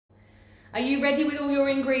Are you ready with all your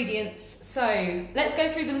ingredients? So let's go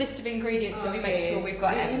through the list of ingredients so we make sure we've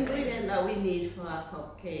got everything. The ingredient that we need for our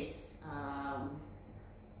cupcakes.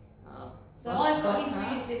 So I've got the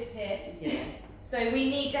ingredient list here. Yeah. So we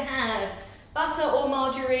need to have butter or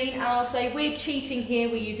margarine, and I'll say we're cheating here,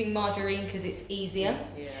 we're using margarine because it's easier.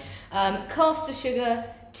 Yes, yeah. Caster sugar,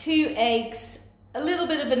 2 eggs, a little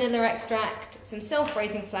bit of vanilla extract, some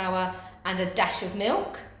self-raising flour, and a dash of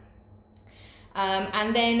milk.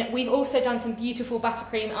 And then we've also done some beautiful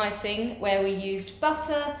buttercream icing where we used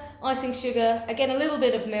butter, icing sugar, again a little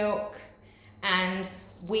bit of milk, and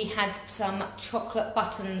we had some chocolate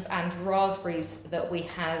buttons and raspberries that we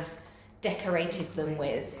have decorated them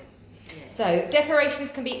with. So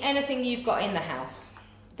decorations can be anything you've got in the house.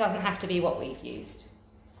 It doesn't have to be what we've used.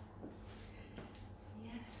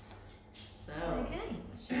 Yes. So, Okay.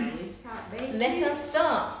 shall we start baking? Let us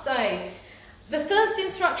start. So the first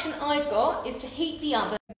instruction I've got is to heat the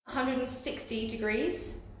oven 160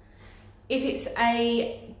 degrees. If it's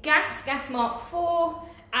a gas mark 4,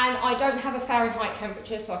 and I don't have a Fahrenheit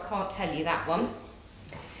temperature, so I can't tell you that one.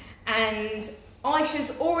 And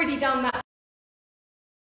Aisha's already done that.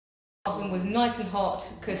 The oven was nice and hot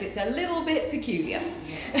because it's a little bit peculiar.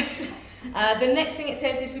 The next thing it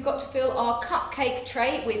says is we've got to fill our cupcake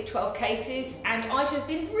tray with 12 cases, and Aisha's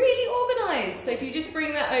been really organised, so if you just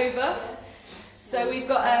bring that over. So we've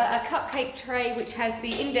got a cupcake tray which has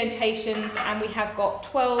the indentations, and we have got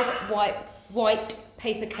 12 white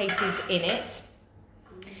paper cases in it.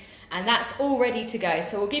 And that's all ready to go.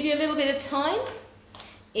 So we'll give you a little bit of time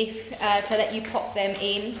to let you pop them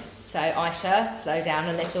in. So Aisha, slow down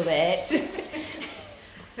a little bit.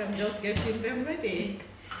 I'm just getting them ready.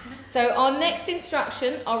 So our next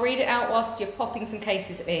instruction, I'll read it out whilst you're popping some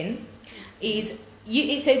cases in, is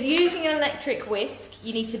it says using an electric whisk,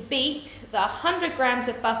 you need to beat the 100 grams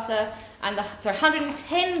of butter and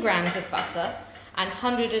 110 grams of butter and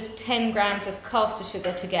 110 grams of caster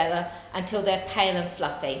sugar together until they're pale and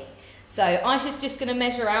fluffy. So Aisha's just going to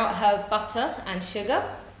measure out her butter and sugar.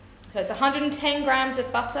 So it's 110 grams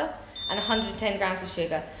of butter and 110 grams of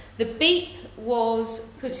sugar. The beep was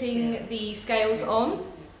putting the scales on. I'm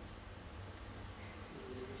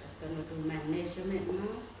just going to do my measurement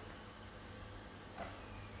now.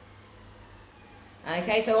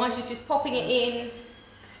 Okay, so Aisha's just popping it in.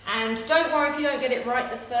 And don't worry if you don't get it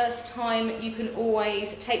right the first time, you can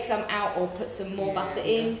always take some out or put some more butter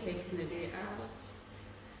in. Just taking a bit out.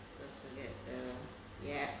 Just forget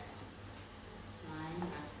it's fine.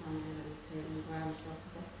 That's 110 grams of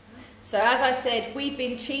butter. So as I said, we've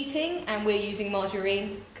been cheating and we're using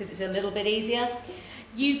margarine because it's a little bit easier.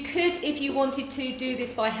 You could, if you wanted to, do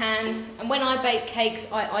this by hand. And when I bake cakes,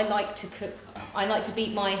 I like to cook. I like to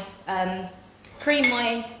beat my cream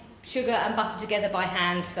my sugar and butter together by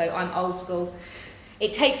hand, so I'm old school.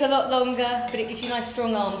 It takes a lot longer, but it gives you nice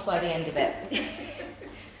strong arms by the end of it.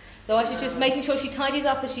 So I should just making sure she tidies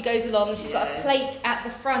up as she goes along, and she's got a plate at the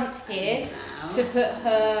front here to put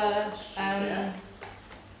her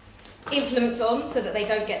implements on so that they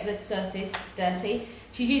don't get the surface dirty.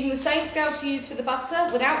 She's using the same scale she used for the butter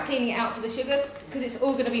without cleaning it out for the sugar because it's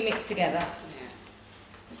all going to be mixed together.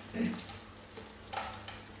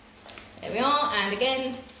 There we are, and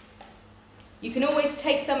again, you can always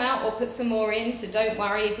take some out or put some more in, so don't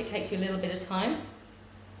worry if it takes you a little bit of time.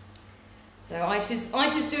 So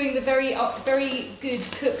Aisha's doing the very good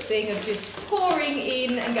cook thing of just pouring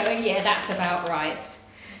in and going, yeah, that's about right.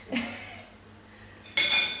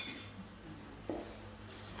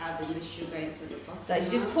 Adding the sugar into the butter. So she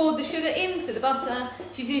just poured the sugar into the butter.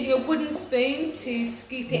 She's using a wooden spoon to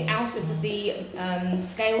scoop it out of the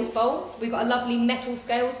scales bowl. We've got a lovely metal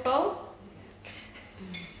scales bowl.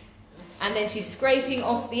 And then she's scraping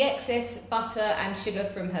off the excess butter and sugar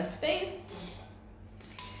from her spoon.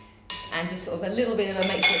 And just sort of a little bit of a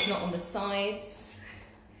make sure it's not on the sides.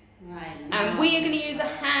 Right. And we are going to use a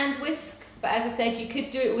hand whisk, but as I said, you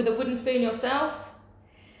could do it with a wooden spoon yourself.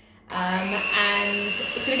 And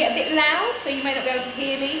it's going to get a bit loud, so you may not be able to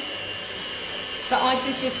hear me. But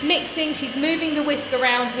Aisha's just mixing, she's moving the whisk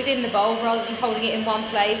around within the bowl rather than holding it in one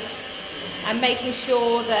place, and making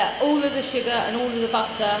sure that all of the sugar and all of the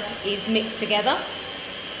butter is mixed together.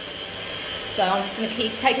 So I'm just going to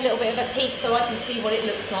take a little bit of a peek so I can see what it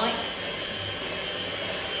looks like.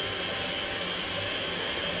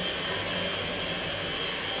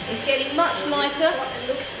 It's getting much lighter,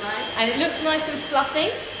 and it looks nice and fluffy.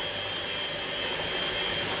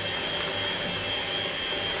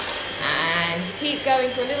 And keep going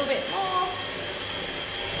for a little bit more.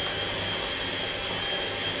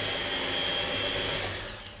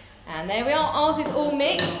 And there we are, ours is all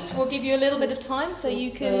mixed. We'll give you a little bit of time so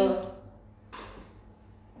you can...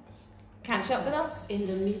 catch up with us? In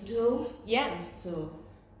the middle. Yeah. Just to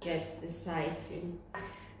get the sides in.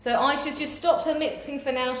 So Aisha's just stopped her mixing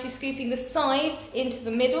for now. She's scooping the sides into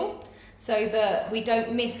the middle so that we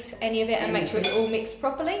don't miss any of it and make sure it's all mixed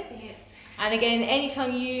properly. Yeah. And again,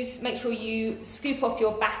 anytime you use, make sure you scoop off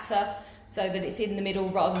your batter so that it's in the middle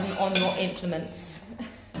rather than on your implements.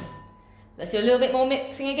 Let's do a little bit more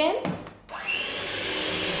mixing again.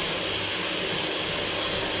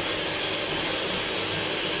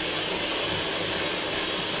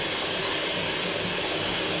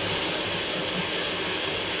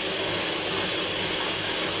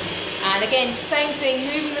 And again, same thing,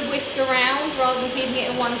 moving the whisk around rather than keeping it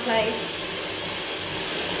in one place.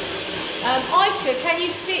 Aisha,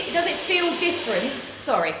 does it feel different?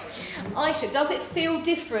 Sorry. Aisha, does it feel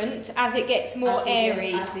different as it gets more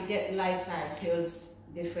airy? As it gets lighter, it feels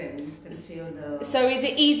different. You can feel the... So is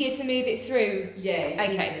it easier to move it through? Yeah, it's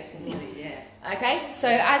okay. easier to move it, yeah. Okay, so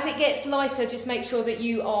as it gets lighter, just make sure that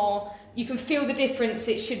you can feel the difference.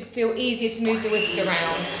 It should feel easier to move the whisk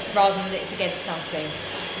around rather than it's against something.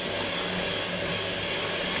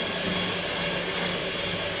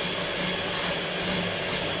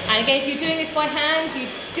 And again, if you're doing this by hand,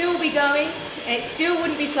 you'd still be going. It still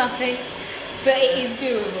wouldn't be fluffy, but it is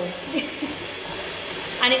doable.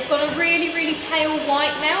 And it's got a really, really pale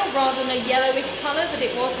white now, rather than a yellowish colour that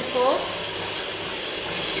it was before.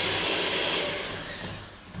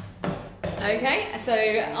 Okay, so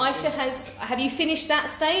Aisha have you finished that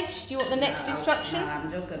stage? Do you want the next instruction? No,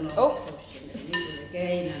 I'm just going to push in the middle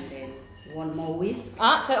again and then one more whisk.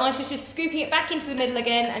 So Aisha's just scooping it back into the middle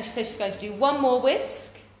again, and she says she's going to do one more whisk.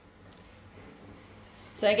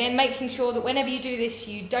 So again, making sure that whenever you do this,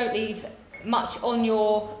 you don't leave much on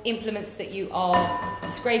your implements that you are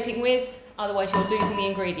scraping with, otherwise you're losing the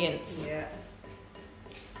ingredients. Yeah.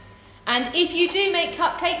 And if you do make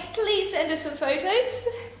cupcakes, please send us some photos.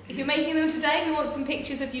 If you're making them today, we want some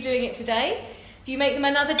pictures of you doing it today. If you make them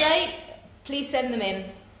another day, please send them in,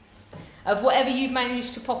 of whatever you've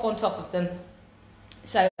managed to pop on top of them.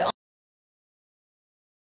 So.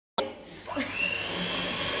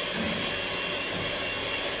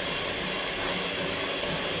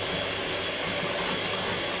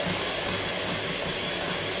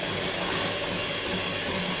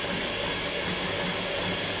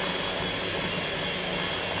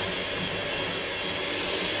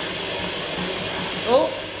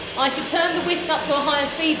 I should turn the whisk up to a higher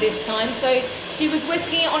speed this time, so she was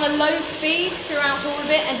whisking it on a low speed throughout all of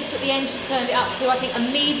it, and just at the end she's turned it up to, I think, a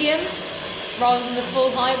medium rather than the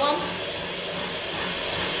full high one.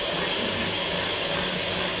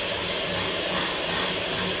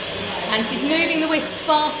 And she's moving the whisk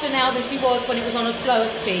faster now than she was when it was on a slower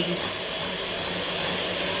speed.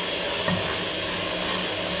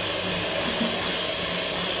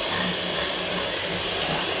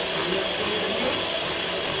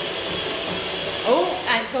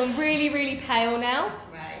 And it's gone really, really pale now.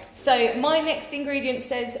 Right. So my next ingredient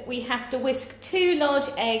says we have to whisk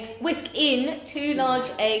in 2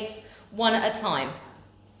 large eggs, one at a time.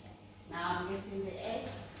 Now I'm getting the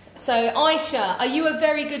eggs. So Aisha, are you a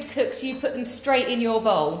very good cook? Do you put them straight in your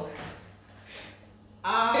bowl?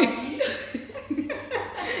 No,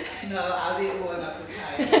 I'll do it one at a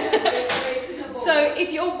time. So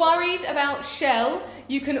if you're worried about shell,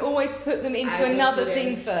 you can always put them into another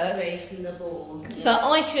thing first. Straight in the bowl. Yeah. But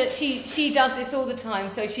Aisha, she does this all the time,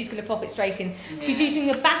 so she's going to pop it straight in. Yeah. She's using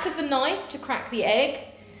the back of the knife to crack the egg.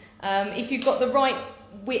 If you've got the right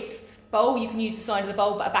width bowl, you can use the side of the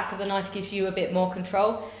bowl, but the back of the knife gives you a bit more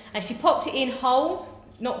control. And she popped it in whole,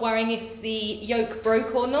 not worrying if the yolk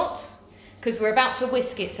broke or not, because we're about to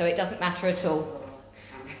whisk it, so it doesn't matter at all.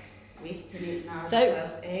 Whisking it now, so, the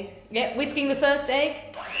first egg. Yeah, whisking the first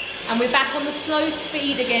egg. And we're back on the slow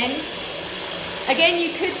speed again. Again, you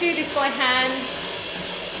could do this by hand.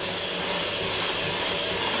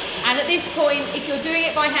 And at this point, if you're doing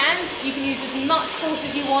it by hand, you can use as much force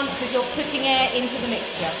as you want because you're putting air into the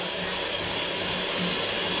mixture.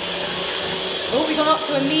 Oh, we've gone up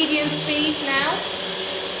to a medium speed now.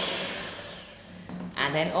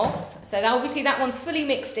 And then off. So obviously that one's fully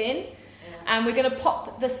mixed in. And we're going to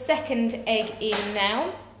pop the second egg in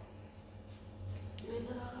now.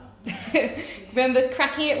 Remember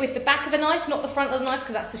cracking it with the back of the knife, not the front of the knife,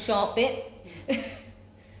 because that's the sharp bit.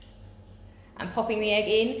 And popping the egg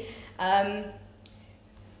in.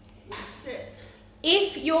 That's it.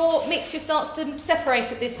 If your mixture starts to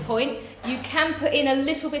separate at this point, you can put in a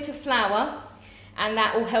little bit of flour, and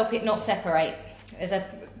that will help it not separate. As a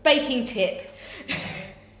baking tip.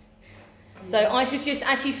 So Aisha's just,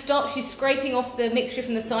 as she stops, she's scraping off the mixture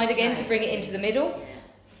from the side again to bring it into the middle.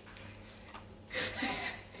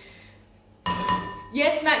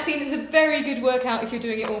 Yes, Maxine, it's a very good workout if you're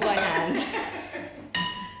doing it all by hand.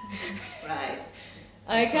 Right.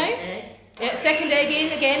 Okay. Egg. Yeah, second egg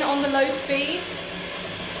in again on the low speed.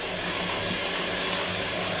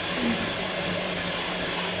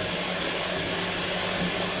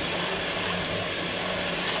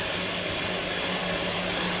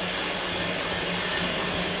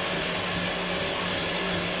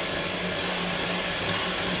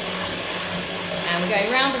 And we're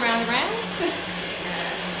going round and round and round.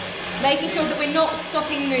 Making sure that we're not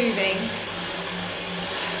stopping moving.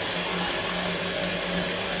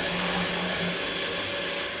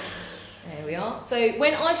 There we are. So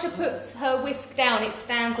when Aisha puts her whisk down, it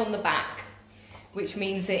stands on the back, which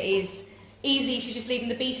means it is easy. She's just leaving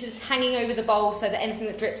the beaters hanging over the bowl so that anything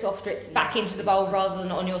that drips off drips back into the bowl rather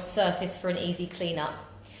than on your surface for an easy clean up.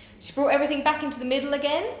 She brought everything back into the middle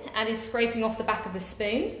again and is scraping off the back of the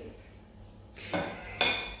spoon.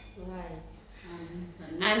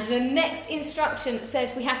 And the next instruction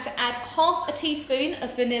says we have to add half a teaspoon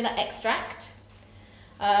of vanilla extract.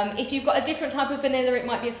 If you've got a different type of vanilla, it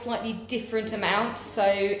might be a slightly different amount. So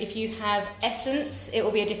if you have essence, it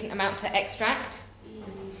will be a different amount to extract.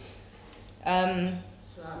 And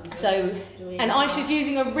Aisha's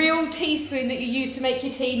using a real teaspoon that you use to make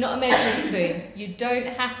your tea, not a measuring spoon. You don't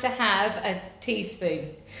have to have a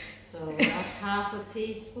teaspoon. So that's half a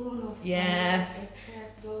teaspoon of vanilla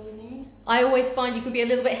extract going in. I always find you can be a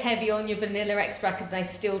little bit heavy on your vanilla extract and they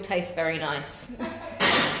still taste very nice.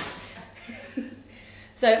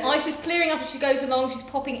 So Aisha's clearing up as she goes along. She's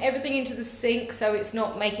popping everything into the sink so it's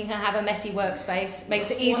not making her have a messy workspace.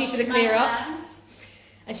 Makes it easy for the clear up.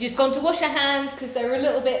 And she's just gone to wash her hands because they're a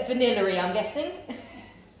little bit vanilla-y, I'm guessing.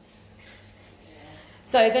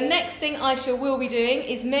 So the next thing Aisha will be doing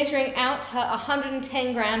is measuring out her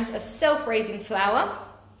 110 grams of self-raising flour.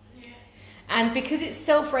 And because it's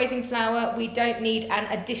self-raising flour, we don't need an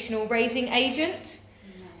additional raising agent.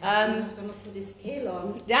 I'm just going to put the scale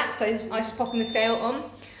on. Yeah, so I'm just popping the scale on.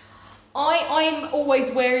 I'm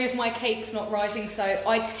always wary of my cakes not rising, so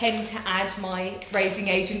I tend to add my raising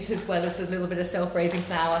agent as well as a little bit of self-raising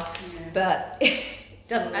flour. Yeah. But it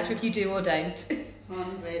doesn't matter if you do or don't.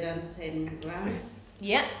 110 grams.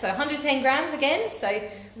 Yeah, so 110 grams again, so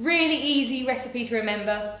really easy recipe to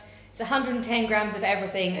remember. It's 110 grams of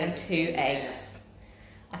everything and 2 eggs.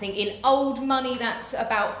 I think in old money that's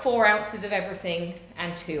about 4 ounces of everything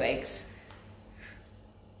and 2 eggs.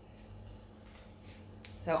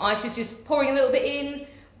 So Aisha's just pouring a little bit in,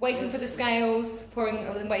 waiting for the scales, waiting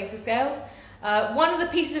for the scales. One of the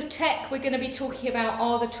pieces of tech we're going to be talking about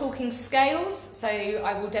are the talking scales, so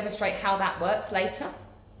I will demonstrate how that works later.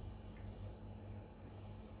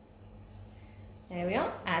 There we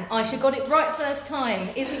are, and Aisha got it right first time.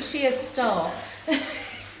 Isn't she a star? Yeah,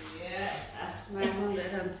 that's my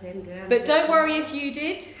 110 grams. But don't worry if you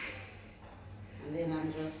did. And then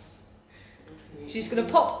I'm just... She's going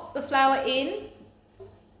to pop the flour in.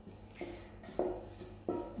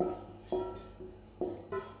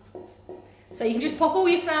 So you can just pop all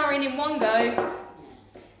your flour in one go.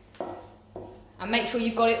 And make sure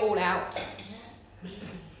you've got it all out.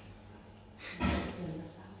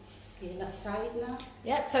 Scale aside now.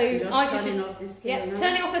 Yep, so Aisha's turning off the scale now.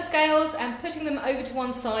 Turning off the scales and putting them over to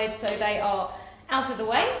one side so they are out of the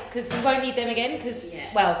way, because we won't need them again,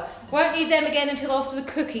 well, won't need them again until after the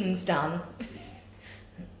cooking's done.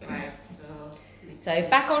 Right, so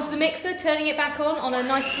back onto the mixer, turning it back on a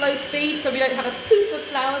nice slow speed so we don't have a poof of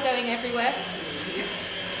flour going everywhere.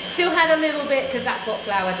 Still had a little bit because that's what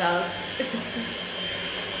flour does.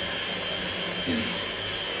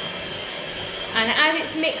 And as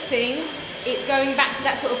it's mixing, it's going back to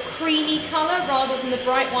that sort of creamy colour rather than the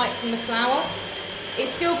bright white from the flour.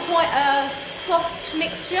 It's still quite a soft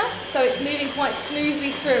mixture, so it's moving quite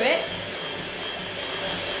smoothly through it.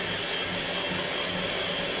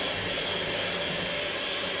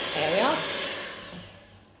 There we are.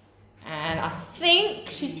 And I think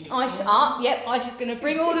she's just going to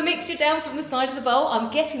bring all the mixture down from the side of the bowl. I'm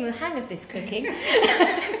getting the hang of this cooking.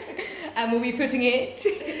 And we'll be putting it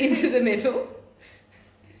into the middle.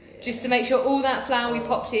 Just to make sure all that flour we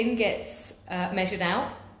popped in gets measured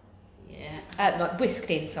out. Yeah. Like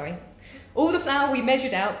whisked in, sorry. All the flour we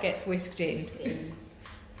measured out gets whisked in.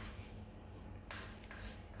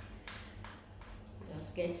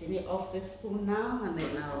 Just getting it off the spoon now and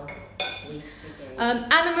then I'll whisk again.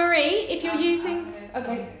 Anna Marie, if you're using...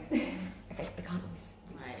 Okay. Okay, I can't whisk.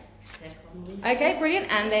 Right, second whisk. Okay,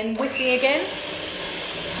 brilliant. And then whisking again.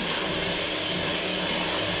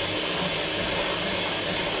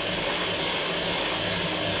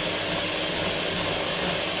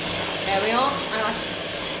 There we are.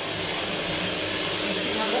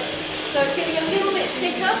 So it's getting a little bit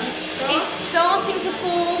thicker. It's starting to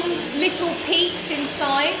form little peaks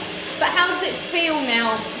inside. But how does it feel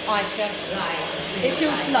now, Aisha? Light. It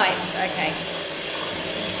feels light, okay.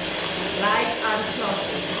 Light and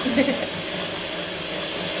fluffy.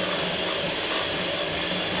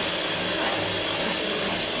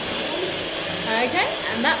 Okay,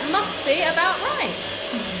 and that must be about right.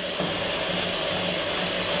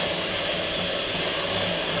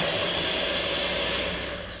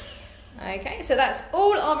 Okay, so that's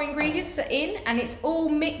all our ingredients are in and it's all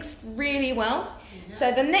mixed really well.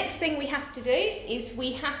 So the next thing we have to do is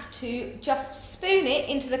we have to just spoon it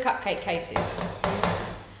into the cupcake cases.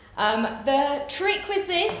 The trick with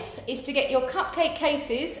this is to get your cupcake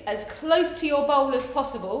cases as close to your bowl as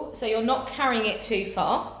possible so you're not carrying it too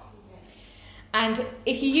far. And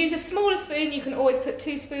if you use a smaller spoon, you can always put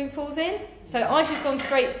 2 spoonfuls in. So Aisha's gone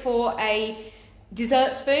straight for a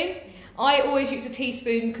dessert spoon. I always use a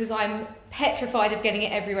teaspoon because I'm petrified of getting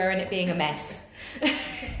it everywhere and it being a mess. I'm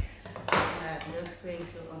just going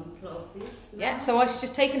to unplug this now. Yeah, so Aisha's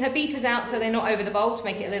just taken her beaters out so they're not over the bowl to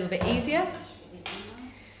make it a little bit easier.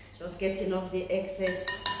 Just getting off the excess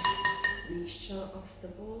mixture of the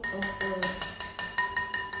bowl.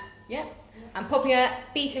 Yeah, and popping her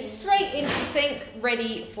beater straight into the sink,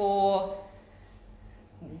 ready for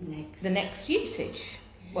the next usage.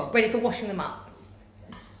 Well, ready for washing them up.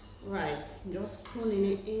 Right, just pulling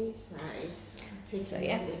it inside. So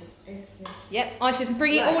yeah. This excess. Yep, Aisha's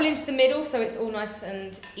bring it all into the middle so it's all nice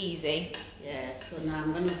and easy. Yeah, so now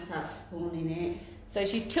I'm going to start spooning it. So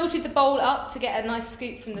she's tilted the bowl up to get a nice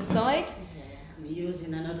scoop from the side. Yeah, I'm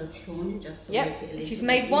using another spoon just to Yep, make it a little she's bit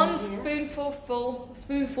made one easier.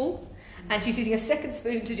 spoonful, and she's using a second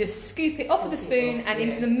spoon to just scoop it off of the spoon and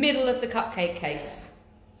into the middle of the cupcake case.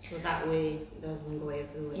 So that way it doesn't go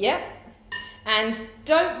everywhere. Yep. And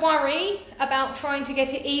don't worry about trying to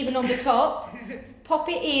get it even on the top. Pop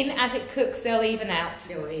it in as it cooks, they'll even out.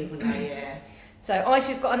 They'll even out, yeah. So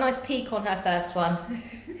Aisha's got a nice peak on her first one.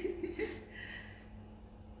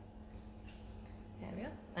 There we go.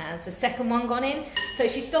 And there's the second one gone in. So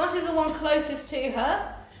she started the one closest to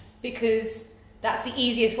her because that's the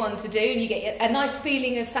easiest one to do and you get a nice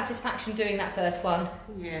feeling of satisfaction doing that first one.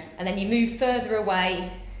 Yeah. And then you move further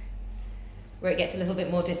away where it gets a little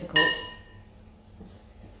bit more difficult.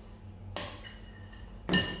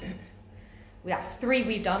 Well, that's 3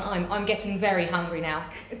 we've done. I'm getting very hungry now.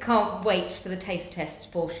 I can't wait for the taste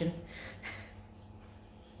test portion.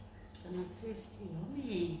 It's gonna taste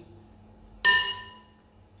yummy.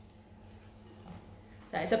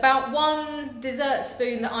 So it's about 1 dessert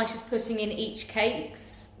spoon that Aisha's putting in each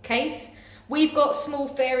case. We've got small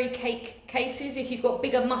fairy cake cases. If you've got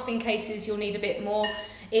bigger muffin cases, you'll need a bit more.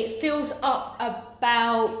 It fills up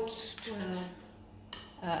about.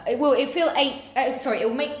 It will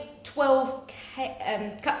make 12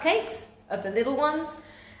 cupcakes of the little ones,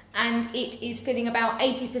 and it is filling about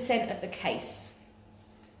 80% of the case.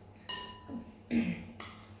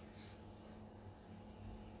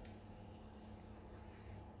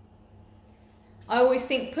 I always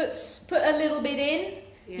think put a little bit in.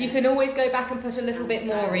 Yeah. You can always go back and put a little bit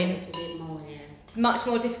more in. It's much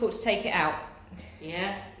more difficult to take it out.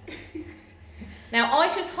 Yeah. Now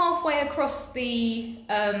Aisha's halfway across the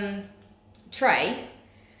tray,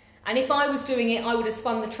 and if I was doing it, I would have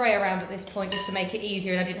spun the tray around at this point just to make it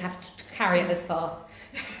easier, and I didn't have to carry it as far.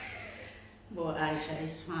 Well, Aisha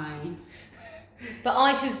is fine. But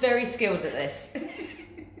Aisha's very skilled at this.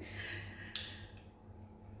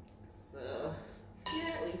 So,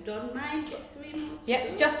 yeah, we've done 9, got 3 more to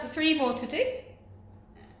Yep, do. just the 3 more to do.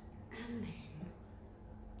 And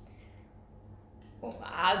then...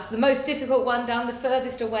 It's the most difficult one down the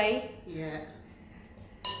furthest away. Yeah.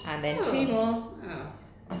 And then 2 more. Oh.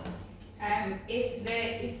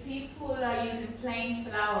 If people are using plain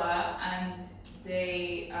flour and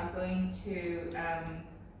they are going to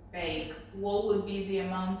bake, what would be the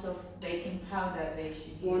amount of baking powder they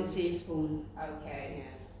should use? 1 teaspoon. Okay.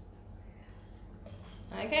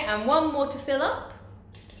 Yeah. Okay, and 1 more to fill up.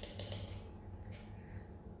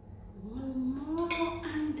 1 more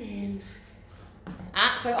and then...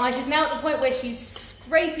 So Aisha's now at the point where she's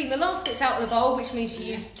scraping the last bits out of the bowl, which means she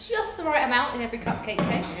used just the right amount in every cupcake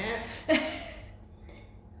case. Yeah.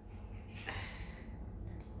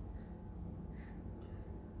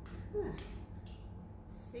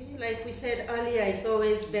 See, like we said earlier, it's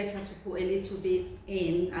always better to put a little bit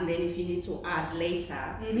in, and then if you need to add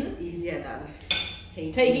later, it's easier than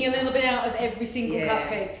taking a little bit out of every single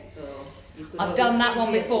cupcake. So I've done that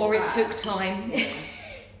one before, it took time. Yeah.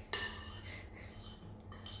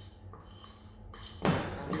 So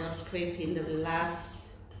I'm just scraping the last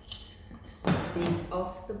bit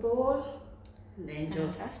off the bowl. And then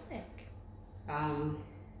just Fantastic.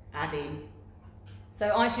 adding. So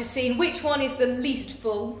Aisha's seen which one is the least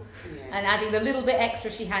full Yeah. and adding the little bit extra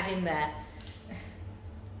she had in there.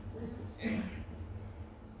 That's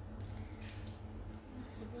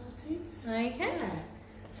about it. Okay. Yeah.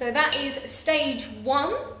 So that is stage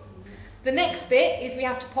 1. The next bit is we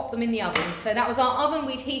have to pop them in the oven. So that was our oven.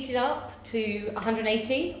 We'd heated up to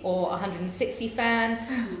 180 or 160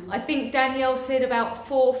 fan. I think Danielle said about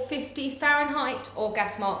 450 Fahrenheit or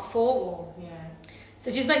gas mark 4. Yeah.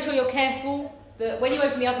 So just make sure you're careful that when you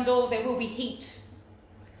open the oven door, there will be heat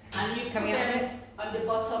And you coming put out of them it. on the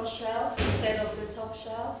bottom shelf instead of the top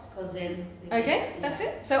shelf, because then. Okay, that's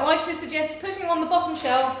it. So I should suggest putting them on the bottom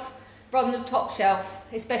shelf rather than the top shelf,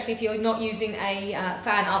 especially if you're not using a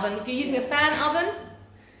fan oven. If you're using a fan oven,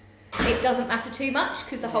 it doesn't matter too much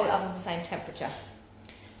because the whole oven's the same temperature.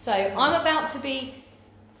 So I'm about to be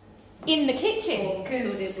in the kitchen.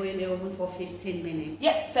 So they go in the oven for 15 minutes.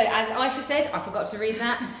 Yep, so as Aisha said, I forgot to read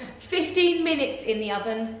that, 15 minutes in the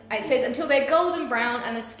oven. It says until they're golden brown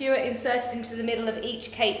and a skewer inserted into the middle of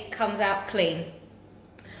each cake comes out clean.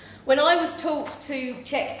 When I was taught to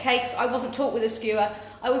check cakes, I wasn't taught with a skewer.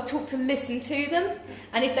 I was taught to listen to them,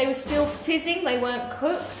 and if they were still fizzing, they weren't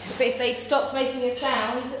cooked, but if they'd stopped making a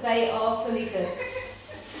sound, they are fully cooked.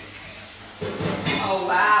 Oh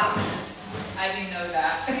wow! I didn't know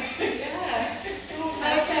that. Yeah.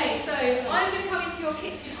 Okay, so I'm going to come into your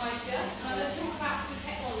kitchen, Aisha, and I'm going to talk about some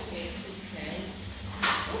technology.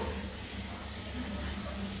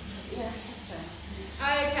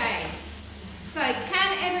 Okay, so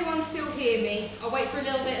can everyone still hear me? I'll wait for a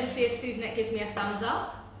little bit and see if Susanette gives me a thumbs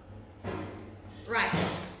up. Right.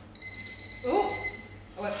 Oh,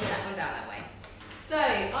 I won't put that one down that way. So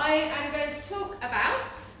I am going to talk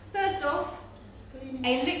about, first off,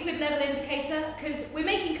 a liquid level indicator, because we're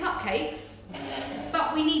making cupcakes,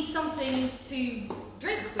 but we need something to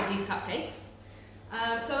drink with these cupcakes.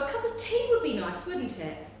 So a cup of tea would be nice, wouldn't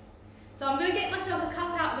it? So I'm going to get myself a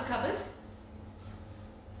cup out of the cupboard.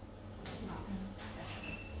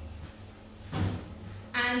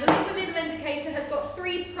 And the liquid level indicator has got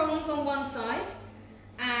 3 prongs on one side,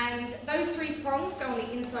 and those 3 prongs go on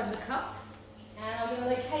the inside of the cup. And I'm going to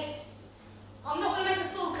locate. I'm not going to make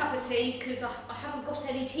a full cup of tea because I haven't got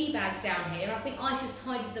any tea bags down here. I think Aisha's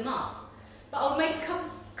tidied them up. But I'll make a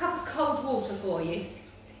cup of cold water for you.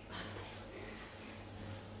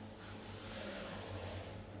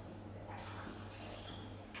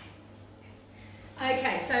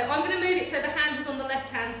 Okay, so I'm going to move it so the handle's on the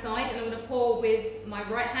left-hand side, and I'm going to pour with my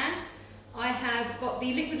right hand. I have got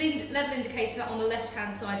the liquid level indicator on the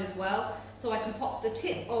left-hand side as well, so I can pop the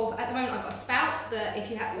tip of, at the moment I've got a spout, but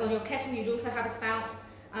if you have on your kettle you'd also have a spout.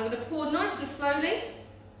 I'm going to pour nice and slowly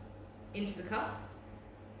into the cup,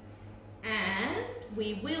 and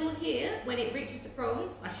we will hear when it reaches the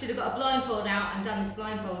prongs. I should have got a blindfold out and done this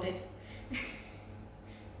blindfolded,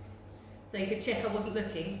 so you could check I wasn't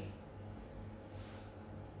looking.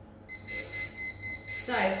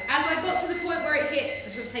 So, as I got to the point where it hit, I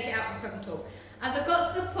should take it out so I can talk. As I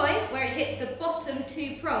got to the point where it hit the bottom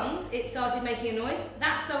 2 prongs, it started making a noise.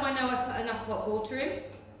 That's so I know I put enough hot water in.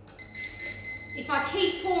 If I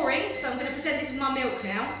keep pouring, so I'm going to pretend this is my milk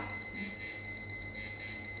now.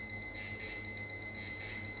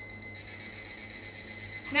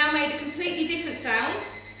 Now made a completely different sound,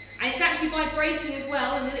 and it's actually vibrating as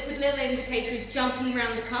well, and the liquid level indicator is jumping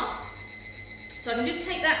around the cup. So I can just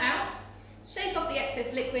take that out, shake off the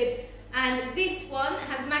excess liquid, and this one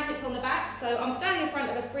has magnets on the back, so I'm standing in front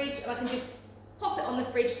of the fridge and I can just pop it on the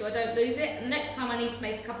fridge so I don't lose it, and the next time I need to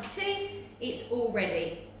make a cup of tea, it's all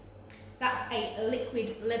ready. So that's a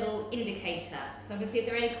liquid level indicator. So I'm going to see if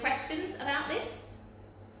there are any questions about this.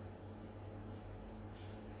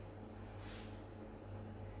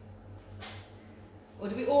 Or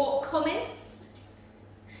do we all comments?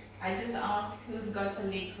 I just asked who's got a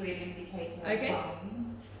liquid indicator. Okay.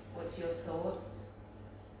 What's your thoughts?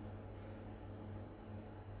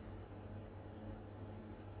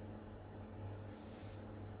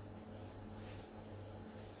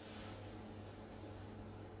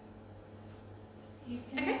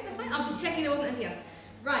 Okay, that's fine. I'm just checking there wasn't anything else.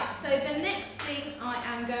 Right, so the next thing I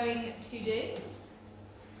am going to do,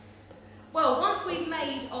 well, once we've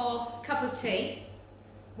made our cup of tea,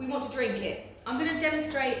 we want to drink it. I'm going to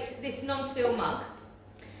demonstrate this non-spill mug.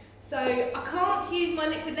 So I can't use my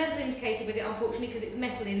liquid level indicator with it, unfortunately, because it's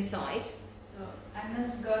metal inside. So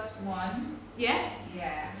Anna's got one. Yeah?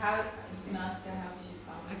 Yeah. How you can ask her how she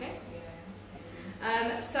found it. Okay.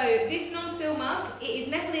 Yeah. So this non-spill mug, it is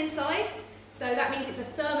metal inside, so that means it's a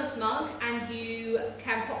thermos mug, and you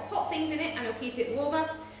can pop hot things in it and it'll keep it warmer,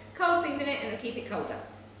 cold things in it and it'll keep it colder.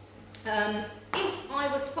 if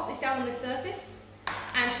I was to pop this down on this surface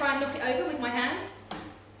and try and knock it over with my hand,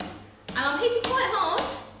 and I'm hitting quite hard,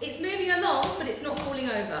 it's moving along, but it's not falling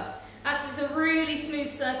over. That's just a really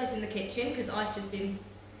smooth surface in the kitchen, because Aisha's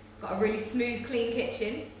got a really smooth, clean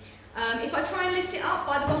kitchen. If I try and lift it up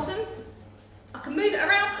by the bottom, I can move it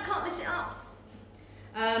around, I can't lift it up.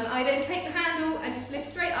 I then take the handle and just lift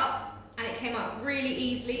straight up, and it came up really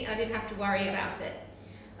easily, and I didn't have to worry about it.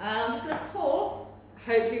 I'm just going to pour,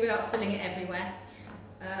 hopefully without spilling it everywhere,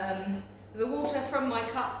 the water from my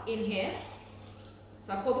cup in here.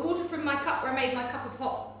 So I pour the water from my cup where I made my cup of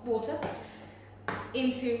hot water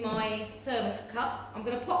into my thermos cup. I'm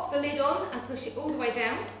going to pop the lid on and push it all the way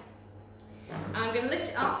down. I'm going to lift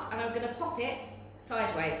it up and I'm going to pop it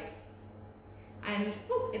sideways. And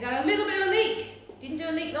ooh, it had a little bit of a leak. Didn't do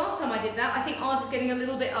a leak last time I did that. I think ours is getting a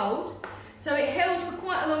little bit old. So it held for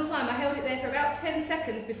quite a long time. I held it there for about 10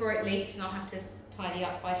 seconds before it leaked, and I'll have to tidy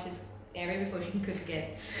up Aisha's area before she can cook again.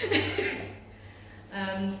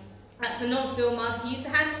 That's the non-spill mug. You use the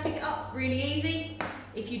hand to pick it up, really easy.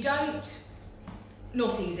 If you don't,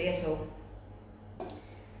 not easy at all.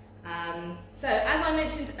 So as I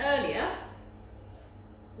mentioned earlier,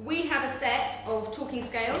 we have a set of talking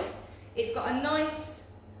scales. It's got a nice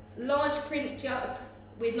large print jug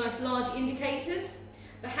with nice large indicators.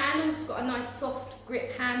 The handle's got a nice soft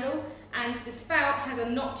grip handle, and the spout has a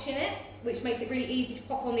notch in it, which makes it really easy to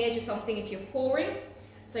pop on the edge of something if you're pouring.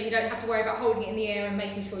 So you don't have to worry about holding it in the air and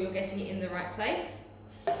making sure you're getting it in the right place.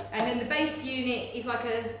 And then the base unit is like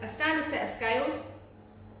a standard set of scales,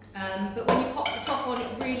 but when you pop the top on,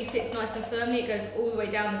 it really fits nice and firmly. It goes all the way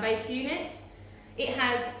down the base unit. It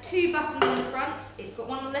has two buttons on the front. It's got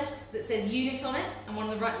one on the left that says unit on it, and one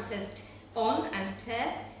on the right that says on and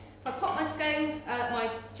tear. If I pop my scales,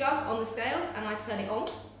 my jug on the scales and I turn it on,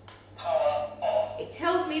 Power on. it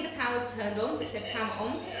tells me the power's turned on, so it said power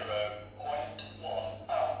on. 0.1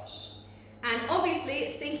 ounce. And obviously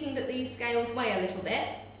it's thinking that these scales weigh a little bit,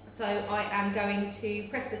 so I am going to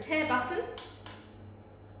press the tear button.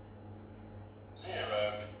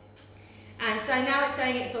 0. And so now it's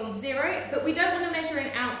saying it's on 0, but we don't want to measure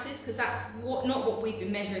in ounces because that's not what we've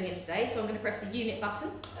been measuring in today, so I'm going to press the unit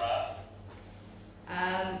button.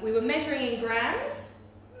 Gram. We were measuring in grams,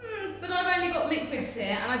 but I've only got liquids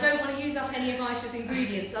here and I don't want to use up any of Aisha's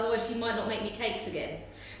ingredients, otherwise she might not make me cakes again.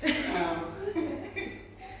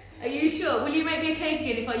 Are you sure? Will you make me a cake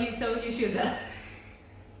again if I use some of your sugar?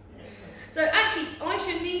 So actually,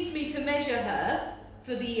 Aisha needs me to measure her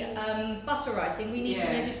for the butter icing. We need to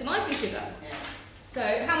measure some icing sugar. Yeah. So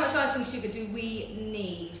how much icing sugar do we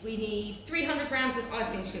need? We need 300 grams of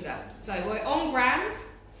icing sugar. So we're on grams.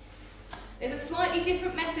 There's a slightly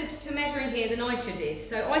different method to measuring here than Aisha did.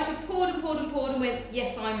 So Aisha poured and poured and poured and went,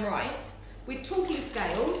 yes, I'm right. With talking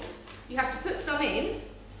scales, you have to put some in,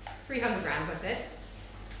 300 grams I said,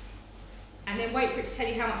 and then wait for it to tell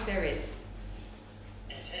you how much there is.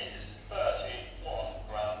 It is 31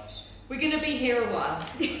 grams. We're going to be here a while.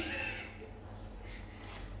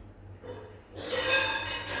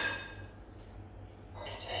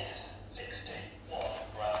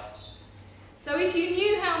 So if you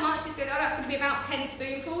knew how much it's going to, that's going to be about 10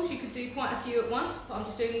 spoonfuls. You could do quite a few at once, but I'm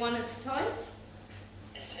just doing one at a time.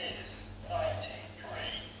 It is 93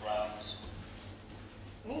 grams.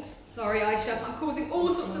 Oh, sorry Aisha, I'm causing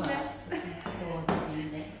all sorts of mess. It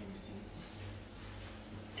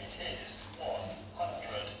is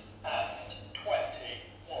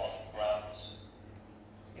 121 grams.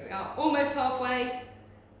 Here we are, almost halfway.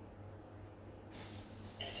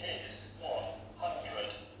 It is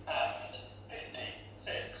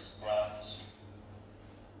 156 grams.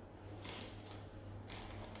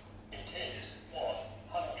 It is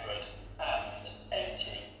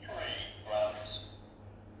 183 grams.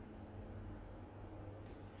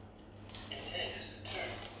 It is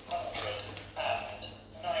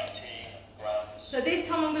 219 grams. So this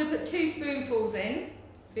time I'm going to put 2 spoonfuls in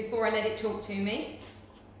before I let it talk to me.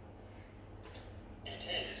 It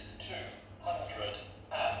is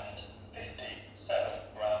 257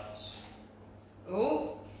 grams.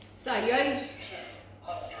 Oh, so you only...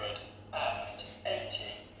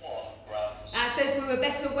 281 grams. That says we were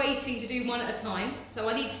better waiting to do one at a time. So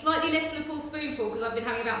I need slightly less than a full spoonful because I've been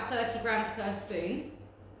having about 30 grams per spoon.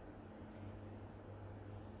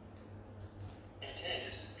 It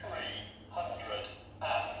is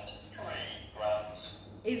 303 grams.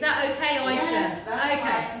 Is that okay, Aisha? Yes, that's okay.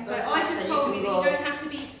 fine. So That's Aisha's fine. told You me can that you go- don't have to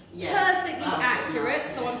be Yes. perfectly Oh, accurate,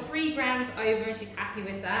 no, so okay. I'm 3 grams over and she's happy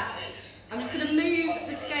with that. I'm just going to move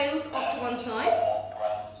the scales off to one side, 4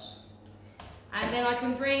 grams. and then I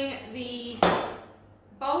can bring the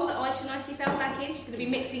bowl that Aisha nicely fell back in. She's going to be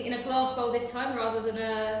mixing in a glass bowl this time rather than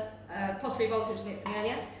a pottery bowl she was mixing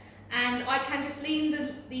earlier. And I can just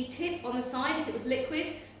lean the tip on the side if it was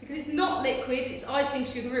liquid. Because it's not liquid, it's icing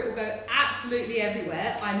sugar, it will go absolutely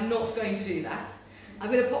everywhere. I'm not going to do that.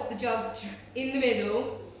 I'm going to pop the jug in the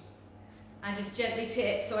middle and just gently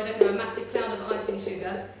tip so I don't have a massive cloud of icing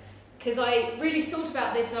sugar. Because I really thought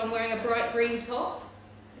about this and I'm wearing a bright green top,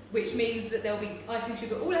 which means that there'll be icing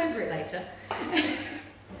sugar all over it later.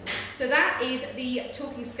 So that is the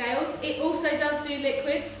talking scales. It also does do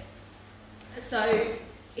liquids. So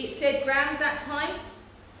it said grams that time.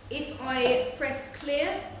 If I press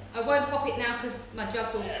clear, I won't pop it now because my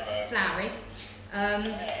jug's all floury.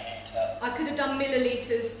 I could have done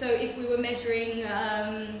millilitres, so if we were measuring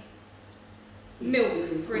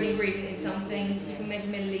milk for an ingredient in something, you can measure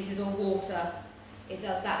millilitres, or water. It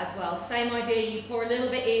does that as well. Same idea, you pour a little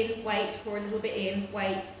bit in, wait, pour a little bit in,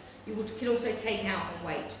 wait. You can also take out and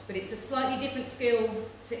wait, but it's a slightly different skill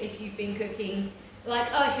to if you've been cooking, like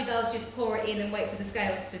Aisha does, just pour it in and wait for the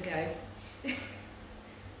scales to go.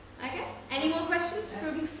 Okay, any more questions?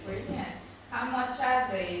 That's brilliant. How much are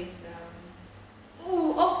these?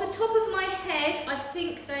 Oh, off the top of my head, I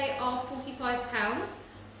think they are £45.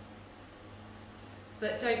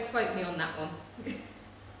 But don't quote me on that one.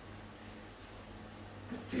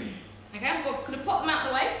 Okay, I'm going to pop them out of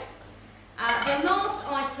the way. The last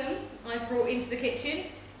item I've brought into the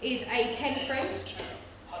kitchen is a pen friend.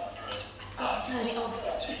 I've got to turn it off.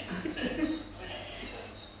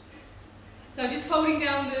 So I'm just holding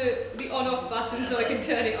down the on-off button so I can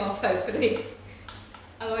turn it off, hopefully.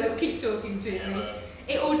 Otherwise it'll keep talking to me.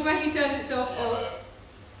 It automatically turns itself off.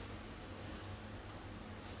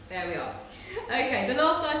 There we are. Okay, the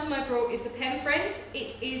last item I brought is the pen friend.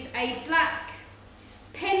 It is a black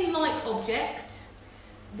pen-like object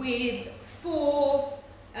with 4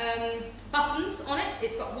 buttons on it.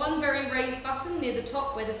 It's got one very raised button near the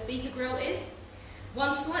top where the speaker grill is,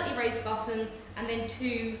 one slightly raised button, and then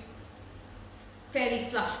 2 fairly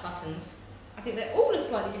flush buttons. I think they're all a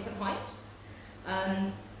slightly different height.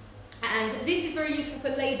 And this is very useful for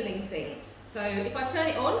labelling things. So if I turn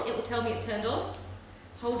it on, it will tell me it's turned on.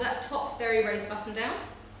 Hold that top very raised button down.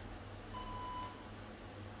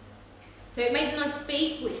 So it made a nice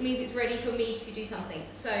beep, which means it's ready for me to do something.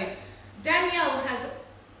 So Danielle has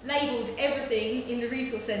labelled everything in the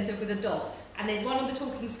resource centre with a dot, and there's one on the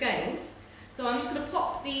talking scales. So I'm just going to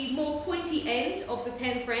pop the more pointy end of the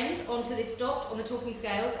pen friend onto this dot on the talking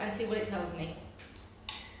scales and see what it tells me.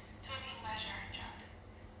 Talking measure jug.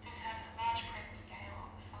 This has a large print scale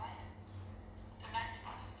on the side. The left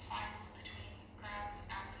button cycles between grams,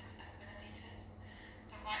 ounces and millilitres.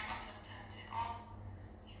 The right button turns it on.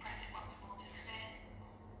 You press it once more to clear,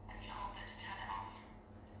 and you hold it to turn it off.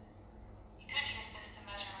 You could use this to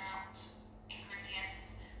measure out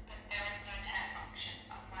ingredients, but there is no tare function,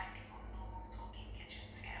 unlike on normal talking kitchen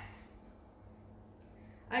scales.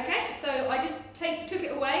 Okay, so I just took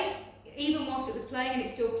it away, even whilst it was playing, and it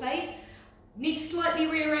still played. Need to slightly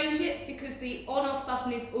rearrange it because the on-off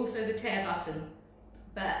button is also the tare button.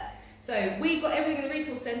 So we've got everything in the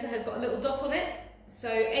resource centre has got a little dot on it, so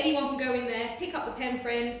anyone can go in there, pick up the pen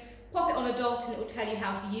friend, pop it on a dot, and it will tell you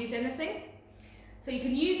how to use anything. So you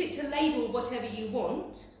can use it to label whatever you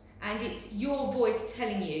want, and it's your voice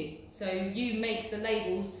telling you. So you make the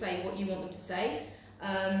labels say what you want them to say.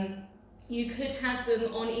 You could have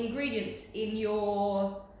them on ingredients in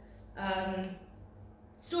your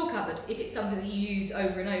store cupboard if it's something that you use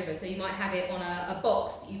over and over. So you might have it on a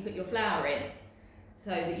box that you put your flour in,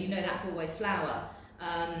 so that you know that's always flour.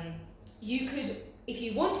 You could, if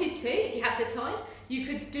you wanted to, if you had the time, you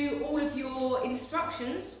could do all of your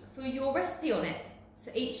instructions for your recipe on it. So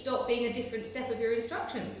each dot being a different step of your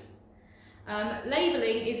instructions.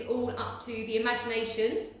 Labelling is all up to the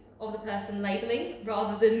imagination of the person labelling,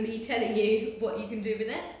 rather than me telling you what you can do with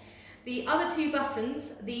it. The other 2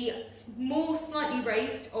 buttons, the more slightly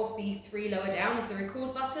raised of the 3 lower down is the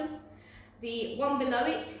record button. The one below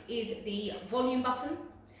it is the volume button,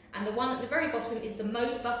 and the one at the very bottom is the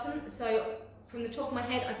mode button. So from the top of my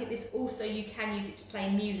head, I think this also, you can use it to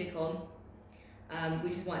play music on,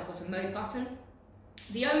 which is why it's got a mode button.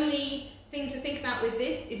 The only thing to think about with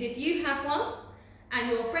this is if you have one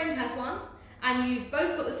and your friend has one and you've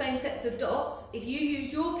both got the same sets of dots, if you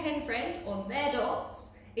use your pen friend on their dots,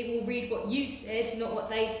 it will read what you said, not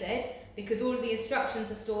what they said, because all of the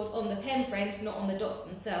instructions are stored on the pen friend, not on the dots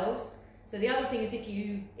themselves. So the other thing is if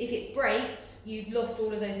it breaks, you've lost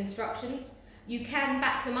all of those instructions. You can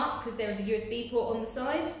back them up because there is a USB port on the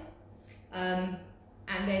side, and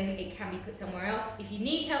then it can be put somewhere else. If you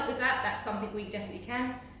need help with that, that's something we definitely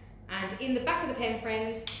can. And in the back of the pen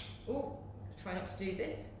friend, try not to do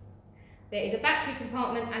this. There is a battery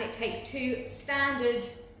compartment and it takes 2 standard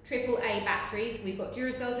AAA batteries. We've got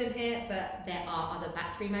Duracells in here, but there are other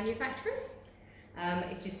battery manufacturers.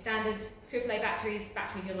 It's just standard AAA batteries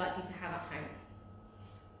you're likely to have at home.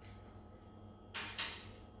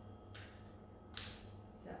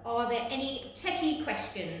 So are there any techie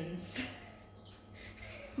questions?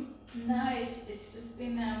 No, it's just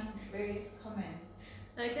been various comments.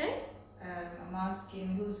 Okay. I'm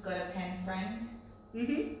asking who's got a pen friend.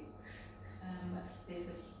 Mm-hmm. There's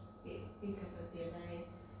a bit of a delay.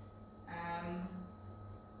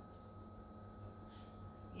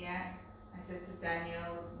 Yeah, I said to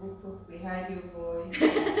Daniel, whoop whoop, we heard your voice.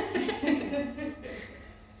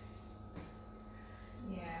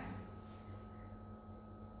 Yeah.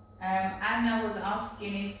 Anna was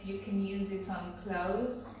asking if you can use it on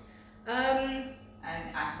clothes. And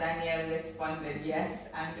Danielle responded yes,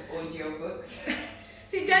 and audiobooks.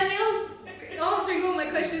 See, Danielle's answering all my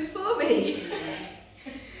questions for me.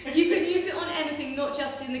 You can use it on anything, not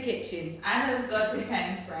just in the kitchen. Anna's got a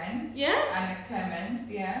pen friend. Yeah? Anna Clement,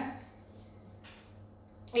 yeah.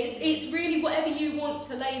 It's really whatever you want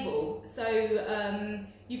to label. So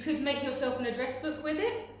you could make yourself an address book with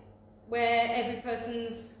it, where every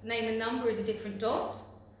person's name and number is a different dot.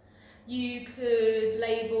 You could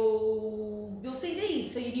label your CDs,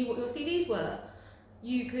 so you knew what your CDs were.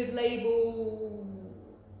 You could label...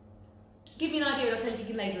 Give me an idea and I'll tell you if you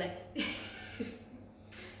can label it.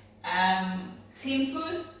 Tin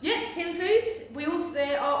food? Yeah, tin food.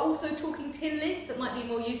 There are also talking tin lids that might be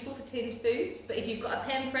more useful for tinned food. But if you've got a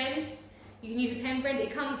pen friend, you can use a pen friend. It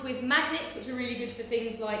comes with magnets, which are really good for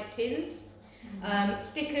things like tins.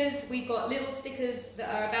 Stickers, we've got little stickers that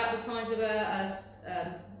are about the size of a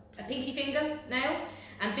pinky finger nail,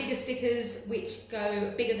 and bigger stickers which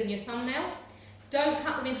go bigger than your thumbnail. Don't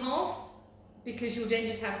cut them in half, because you'll then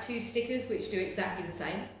just have 2 stickers which do exactly the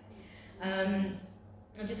same.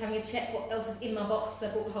 I'm just having a check what else is in my box, because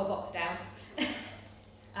I brought the whole box down.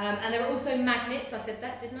 And there are also magnets, I said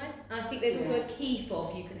that, didn't I? I think there's also a key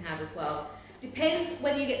fob you can have as well. Depends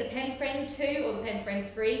whether you get the Pen Friend 2 or the Pen Friend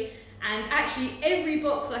 3, and actually every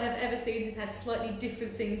box I have ever seen has had slightly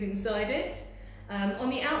different things inside it. On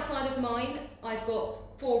the outside of mine, I've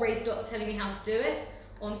got 4 raised dots telling me how to do it.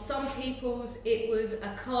 On some people's, it was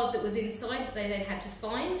a card that was inside that they then had to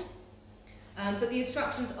find. But the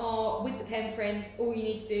instructions are, with the Pen Friend, all you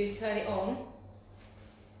need to do is turn it on.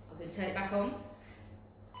 I'm going to turn it back on.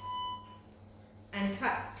 And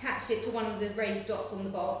attach it to one of the raised dots on the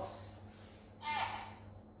box.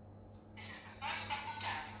 This is the first step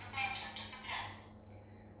down from the right end of the pen.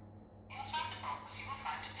 Inside the box, you will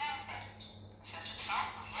find a pen friend, a set of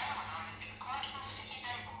sample yellow and orange recordable sticky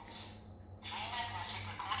labels, 3 magnetic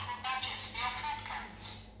recordable badges for your food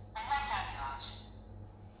codes, and 1 lanyard.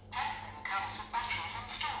 Pen friend comes with batteries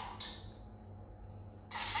installed.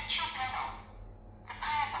 To switch your pen on, the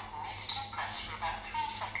power button needs to be pressed for about 3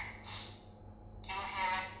 seconds. You will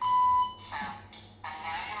hear a sound, and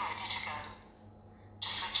now you're ready to go. To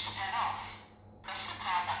switch the pen off, press the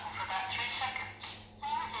power button for about 3 seconds,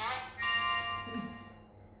 and you will hear a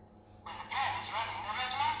when the pen is running, a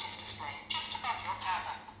red light is displayed just above your power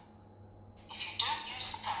button. If you don't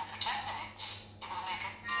use the pen for 10 minutes, it will make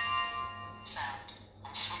a sound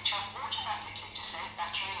and switch off automatically to save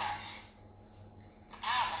battery life. The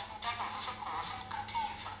power button doubles as a pause and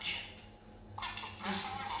continue function. Quickly press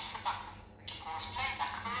and release the button to pause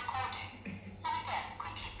playback of a recording, and again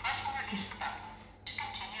quickly press and release the button to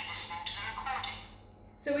continue listening to the recording.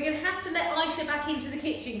 So we're going to have to let Aisha back into the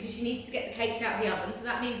kitchen because she needs to get the cakes out of the oven, so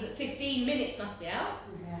that means that 15 minutes must be out.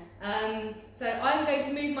 Yeah. So I'm going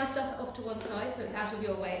to move my stuff off to one side so it's out of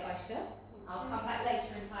your way, Aisha. I'll come back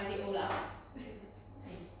later and tidy it all up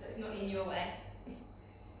so it's not in your way.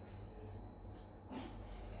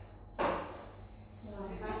 So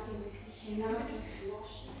I'm back in the kitchen now, just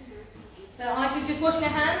washing. So Aisha's just washing her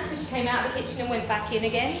hands because she came out of the kitchen and went back in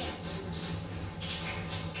again.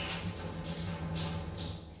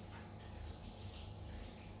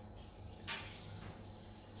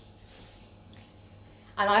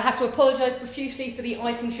 And I have to apologise profusely for the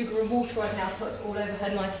ice and sugar and water I've now put all over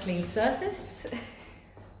her nice clean surface.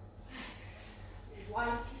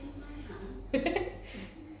 Wiping my hands.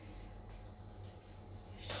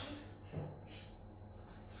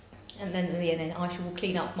 And then Aisha will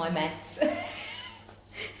clean up my mess. Let's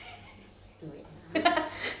do it now.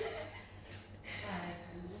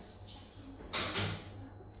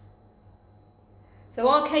 So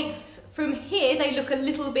our cakes from here, they look a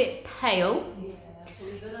little bit pale. Yeah, so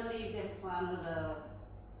we're gonna leave them for another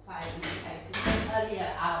 5 minutes. Like earlier,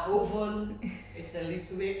 our oven is a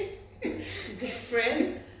little bit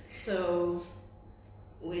different. So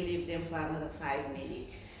we leave them for another 5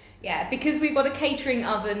 minutes. Yeah, because we've got a catering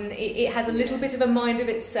oven, it has a little bit of a mind of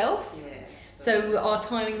itself. Yeah. So our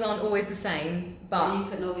timings aren't always the same, but so you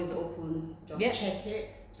can always open, just Yeah. check it,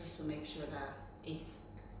 just to make sure that it's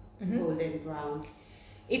Mhm. golden brown.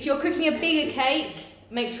 if you're cooking a bigger cake,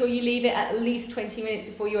 make sure you leave it at least 20 minutes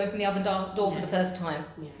before you open the oven door for the first time.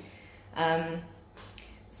 Yeah.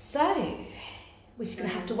 So we're just going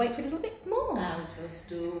to have to wait for a little bit more. I'll just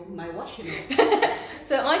do my washing up.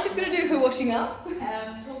 So Aisha's going to do her washing up.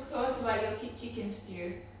 Talk to us about your chicken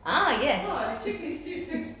stew. Ah, yes. Oh, the chicken stew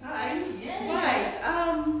takes time. Yeah.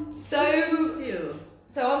 Right. So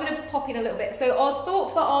I'm going to pop in a little bit. So our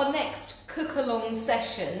thought for our next cook-along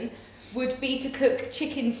session would be to cook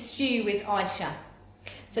chicken stew with Aisha.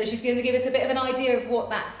 So she's going to give us a bit of an idea of what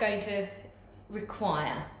that's going to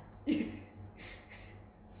require.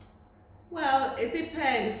 Well, it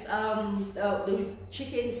depends. The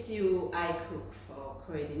chicken stew I cook for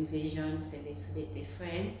Croydon Vision is a little bit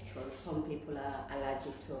different because some people are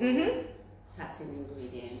allergic to certain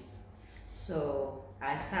ingredients. So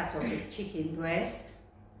I start off with chicken breast.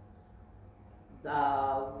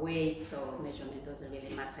 The weight or measurement doesn't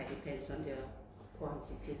really matter, it depends on the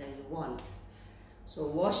quantity that you want. So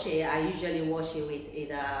wash it, I usually wash it with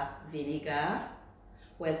either vinegar.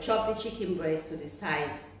 Well, chop the chicken breast to the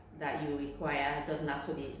size that you require. It doesn't have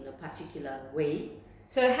to be in a particular way.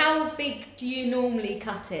 So how big do you normally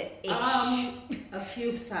cut it? Ish? A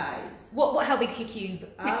cube size. How big's your cube?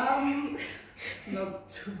 Not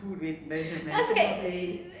too good with measurements. That's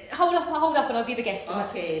okay. Hold up and I'll give a guesstimate.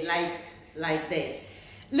 Okay, like this.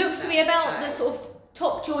 Looks to me about the sort of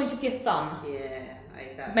top joint of your thumb. Yeah,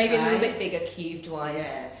 like that. Maybe a little size. bit bigger cubed wise.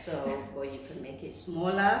 Yeah, so, or you can make it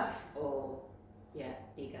smaller or, yeah,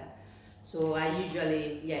 bigger. So I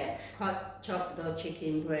usually, chop the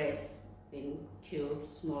chicken breast in cubes,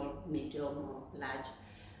 small, medium or large.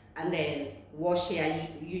 And then wash it, I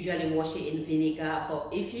usually wash it in vinegar,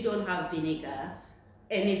 but if you don't have vinegar,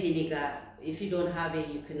 any vinegar, if you don't have it,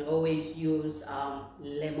 you can always use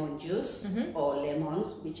lemon juice or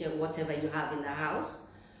lemons, whatever you have in the house.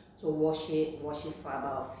 So wash it for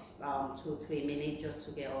about 2-3 minutes just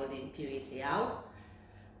to get all the impurity out,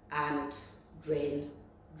 and drain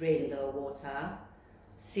the water.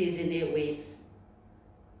 Season it with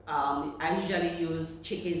I usually use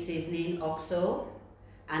chicken seasoning, OXO,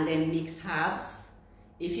 and then mixed herbs.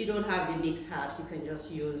 If you don't have the mixed herbs, you can just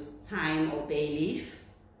use thyme or bay leaf,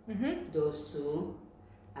 those two,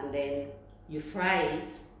 and then you fry it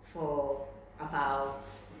for about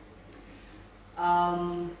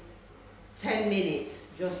 10 minutes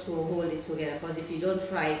just to hold it together, because if you don't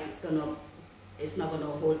fry it, it's not gonna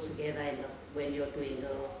hold together when you're doing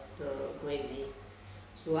the gravy.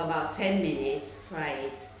 So about 10 minutes, fry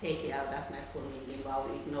it, take it out. That's my phone ringing, but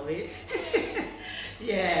I'll ignore it.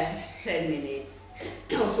 Yeah, 10 minutes.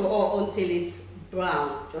 Or until it's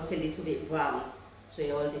brown, just a little bit brown. So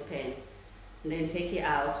it all depends. And then take it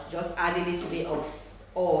out, just add a little bit of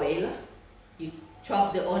oil. You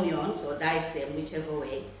chop the onions or dice them, whichever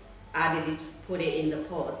way. Add it, put it in the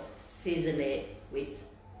pot, season it with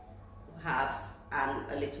herbs and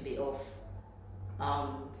a little bit of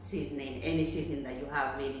seasoning, any seasoning that you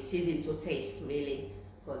have, really. Season to taste, really,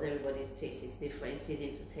 because everybody's taste is different.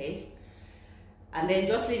 Season to taste. And then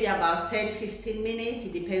just leave it about 10-15 minutes.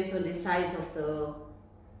 It depends on the size of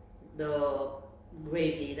the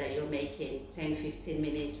gravy that you're making. 10-15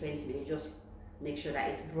 minutes, 20 minutes. Just make sure that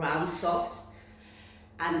it's brown, soft.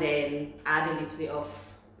 And then add a little bit of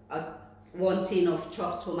 1 tin of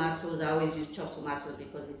chopped tomatoes. I always use chopped tomatoes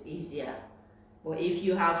because it's easier. But if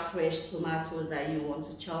you have fresh tomatoes that you want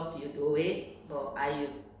to chop, you do it. But I use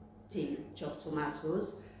tin chopped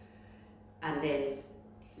tomatoes. And then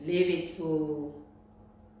leave it to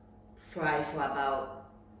fry for about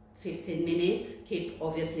 15 minutes. Keep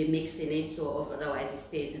obviously mixing it, so otherwise it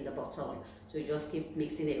stays in the bottom. So you just keep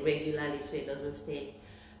mixing it regularly so it doesn't stay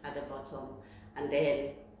at the bottom. And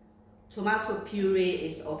then tomato puree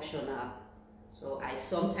is optional. So I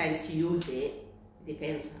sometimes use it.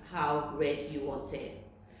 Depends how red you want it.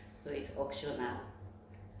 So it's optional.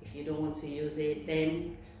 If you don't want to use it,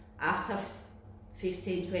 then after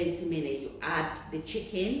 15-20 minutes, you add the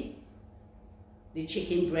chicken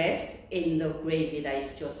breast in the gravy that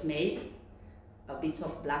you've just made. A bit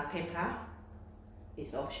of black pepper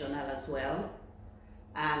is optional as well.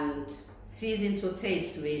 And season to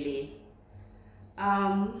taste, really.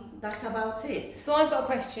 That's about it. So I've got a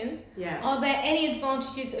question. Yeah. Are there any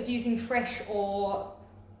advantages of using fresh or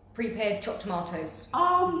prepared chopped tomatoes?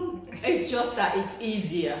 It's just that it's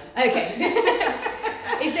easier. Okay.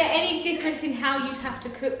 Is there any difference in how you'd have to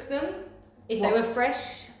cook them if they were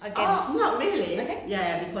fresh against? Oh, not really. Okay.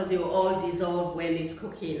 Yeah, because they will all dissolve when it's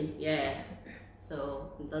cooking. Yeah.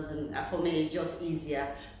 So it doesn't. For me, it's just easier.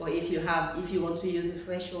 But if you want to use the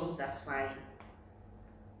fresh ones, that's fine.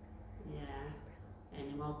 Yeah.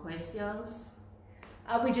 Any more questions?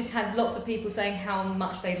 We just had lots of people saying how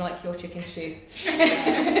much they like your chicken stew.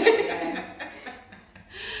 Yeah.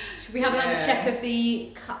 Should we have another Yeah. check of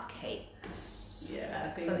the cupcakes? Yeah, I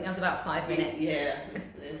think. Something else about 5 minutes. Yeah.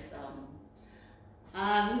 Let's,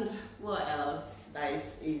 and what else that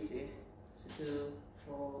is easy to do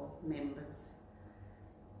for members?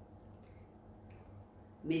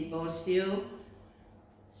 Meatball stew.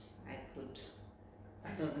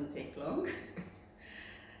 That doesn't take long.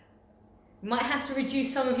 Might have to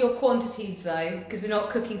reduce some of your quantities though, because we're not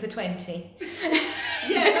cooking for 20.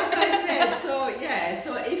 Yeah, that's what I said. So yeah,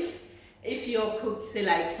 so if you're cooked, say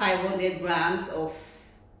like 500 grams of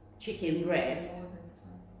chicken breast,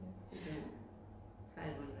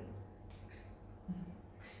 500.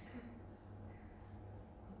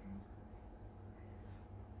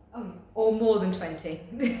 Oh, or more than 20.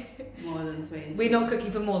 More than 20. We're not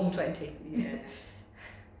cooking for more than 20. Yeah.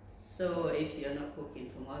 So if you're not cooking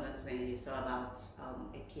for more than 20, so about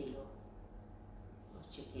a kilo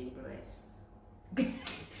of chicken breast. Yeah,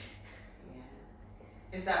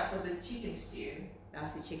 Is that for the chicken stew?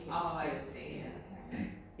 that's the chicken Oh, I stew. see. Yeah. Okay.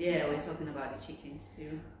 Yeah, we're talking about the chicken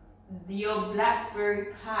stew. Your blackberry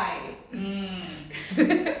pie.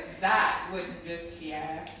 That would just,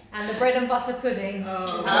 yeah. And the bread and butter pudding. Oh,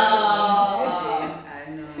 Oh. I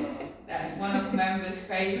know. That's one of members'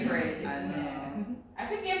 favorites. I isn't it? know. I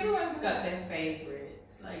think everyone's got their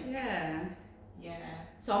favorites. Like, Yeah. yeah.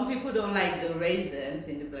 Some people don't like the raisins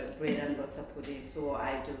in the bread and butter pudding, so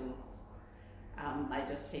I do. I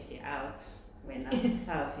just take it out when I'm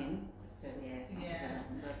serving. But yeah, some Yeah. people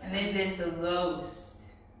don't, but, And then there's the roast.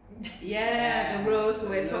 yeah, the roast. We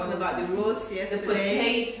were talking about the roast The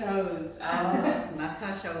yesterday. potatoes. And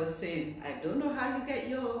Natasha was saying, I don't know how you get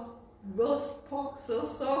your roast pork so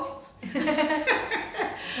soft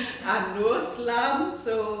and roast lamb.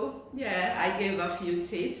 So yeah, I gave a few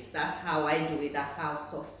tips. That's how I do it. That's how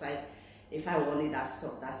soft if I want it as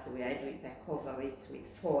soft, that's the way I do it. I cover it with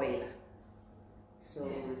foil. So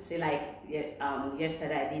say like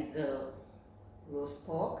yesterday I did the roast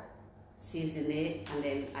pork, season it, and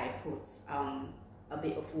then I put a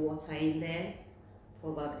bit of water in there.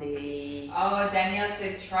 Probably. Oh, Danielle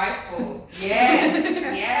said trifle. Yes,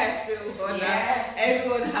 yes, yes.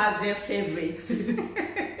 Everyone has their favorite.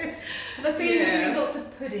 I have a feeling we're doing lots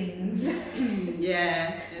of puddings.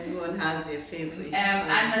 Yeah, everyone has their favorite.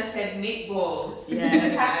 Anna said meatballs.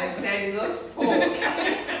 Yes, Natasha said roast pork.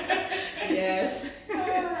 Yes.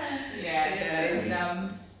 Yes,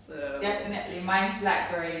 Yes. So. definitely. Mine's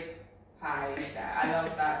blackberry pie. I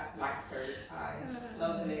love that blackberry pie. It's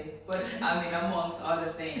lovely. But I mean, amongst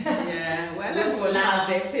other things. Yeah, well, Roast everyone lamb. has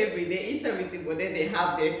their favorite. They eat everything, but then they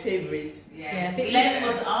have their favorites. Yeah. Yeah, Glenn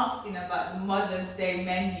was asking about the Mother's Day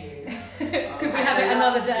menu. Could we have it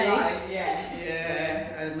another day? Yeah.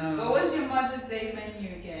 Yeah, I know. What was your Mother's Day menu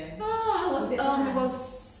again? Oh, it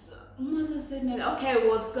was Mother's Day meal. Okay, it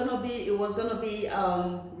was gonna be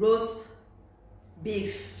roast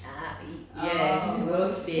beef. Yes, Oh,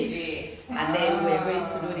 roast beef. And then we're going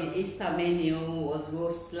to do the Easter menu was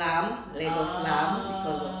roast lamb, leg of lamb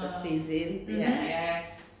because of the season. Yeah. Yes.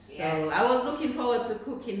 So I was looking forward to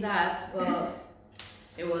cooking that, but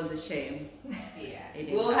it was a shame. Yeah. It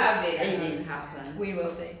didn't We'll happen. have it. It didn't happen. We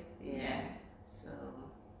will do. Yeah. So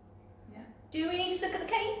Do we need to look at the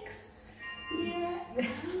cakes? yeah. Look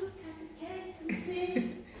at the cake and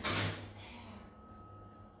see.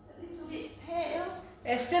 It's a little bit pale.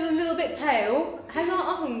 They're still a little bit pale. Hang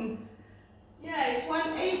on. Yeah, it's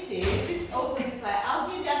 180. If it's open, it's like, I'll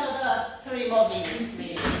give you another 3 more minutes,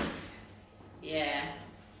 maybe. Yeah,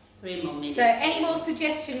 3 more minutes. So, any more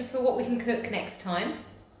suggestions for what we can cook next time?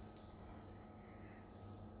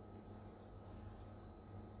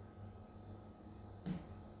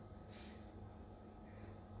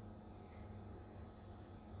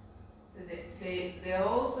 They're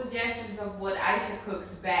all suggestions of what Aisha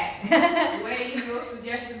cooks best. Where is your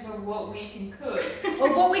suggestions of what we can cook?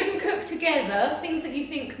 Or what we can cook together, things that you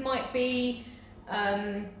think might be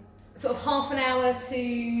sort of half an hour to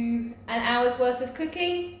an hour's worth of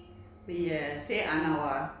cooking? Yeah, say an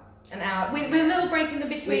hour. An hour. With a little break in the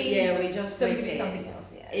between. We just so we break can do it. something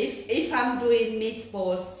else, yeah. If I'm doing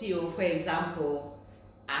meatball stew, for example,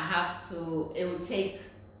 it will take,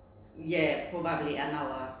 probably an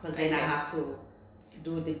hour, because then I Okay. have to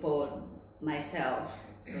do the bowl myself.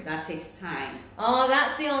 So that takes time. Oh,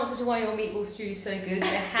 that's the answer to why your meatball stew is so good.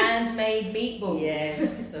 They're handmade meatballs.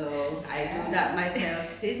 Yes, so I do that myself.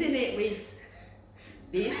 Season it with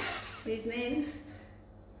beef seasoning,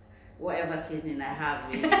 whatever seasoning I have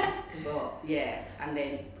with. But yeah, and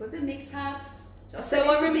then put the mixed herbs. Just So a I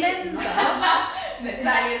little bit, remember,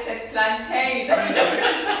 Natalia said plantain.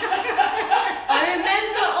 I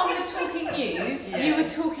remember on the Talking News, Yeah. you were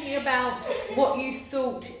talking about what you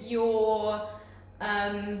thought your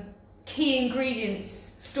key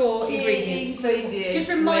ingredients, store ingredients. So just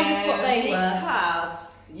remind us what they mixed were. herbs.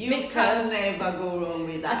 You Mixed can herbs. never go wrong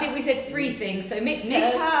with that. I think we said 3 things. So mixed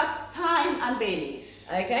mixed herbs. herbs, thyme, and bay leaf.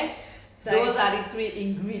 Okay. So Those are the 3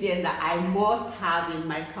 ingredients that I must have in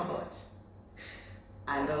my cupboard.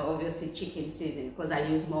 And obviously chicken seasoning, because I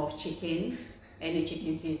use more of chicken, any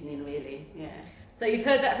chicken seasoning really, yeah. So you've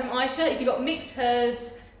heard that from Aisha. If you've got mixed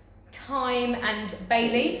herbs, thyme and bay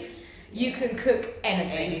leaf, you can cook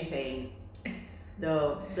anything. Anything.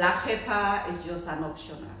 The black pepper is just an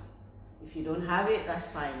optional. If you don't have it,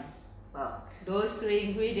 that's fine. But those 3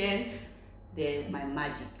 ingredients, they're my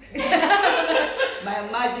magic. My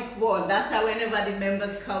magic wand. That's why whenever the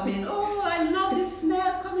members come in, oh, I love the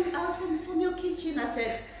smell coming out from your kitchen. I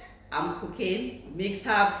said, I'm cooking mixed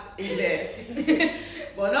herbs in there.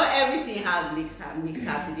 But not everything has mixed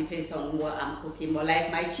herbs. It depends on what I'm cooking. But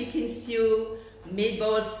like my chicken stew,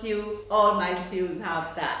 meatball stew, all my stews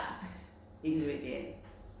have that ingredient.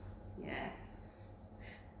 Yeah.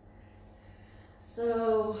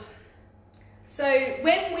 So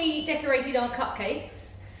when we decorated our cupcakes,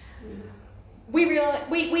 we realized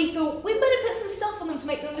we thought we better put some stuff on them to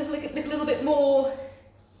make them look a little bit more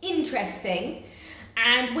interesting,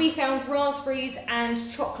 and we found raspberries and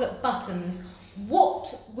chocolate buttons.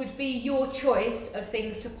 What would be your choice of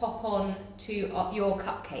things to pop on to your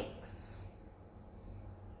cupcakes?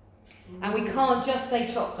 And we can't just say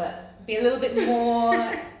chocolate. Be a little bit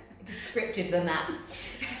more descriptive than that.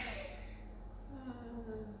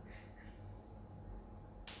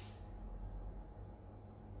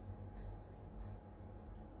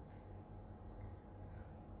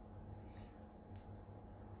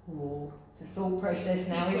 Ooh, it's a thought process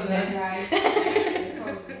now, isn't it?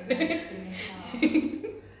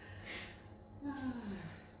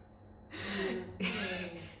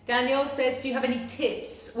 Danielle says, do you have any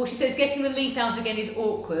tips? Well, she says getting the leaf out again is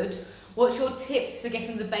awkward. What's your tips for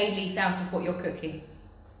getting the bay leaf out of what you're cooking?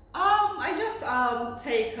 I just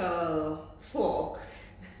take a fork,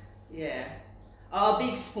 yeah, or a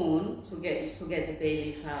big spoon to get the bay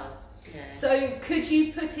leaf out. Yeah. So could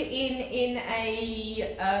you put it in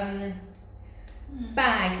a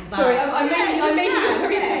bag? Sorry, I'm making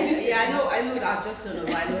yeah, I know that. Just so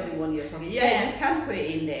I know the one you're talking. Yeah, you can put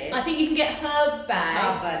it in there. I think you can get herb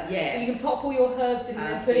bags. Yes. You can pop all your herbs in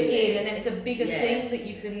and put it in, and then it's a bigger Yeah. thing that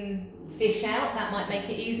you can fish out. That might make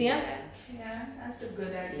it easier. Yeah, that's a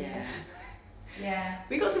good idea. Yeah.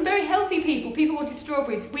 We got some very healthy people. People wanted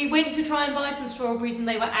strawberries. We went to try and buy some strawberries and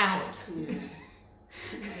they were out.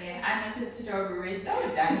 Yeah, Anna said strawberries. That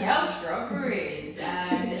was Danielle strawberries,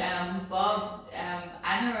 and Bob,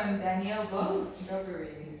 Anna and Danielle both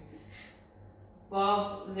strawberries.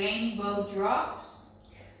 Bob rainbow drops.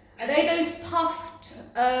 Are they those puffed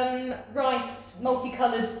rice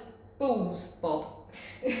multicoloured balls, Bob?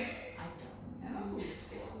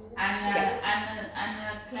 I don't know.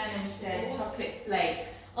 Anna Clemens said chocolate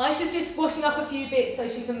flakes. Aisha's just washing up a few bits so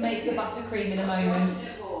she can make the buttercream in a moment.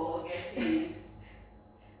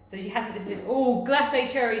 So she hasn't just been. Oh, glacé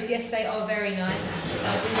cherries. Yes, they are very nice.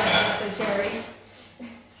 I do like glacé cherry.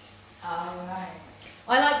 Alright.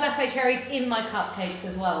 I like glacé cherries in my cupcakes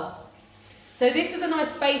as well. So this was a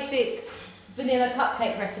nice basic vanilla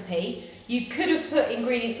cupcake recipe. You could have put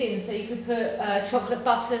ingredients in, so you could put chocolate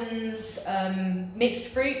buttons, mixed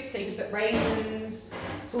fruit, so you could put raisins,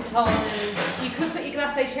 sultanas. You could put your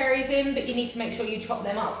glacé cherries in, but you need to make sure you chop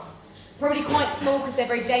them up. Probably quite small because they're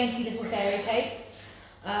very dainty little fairy cakes.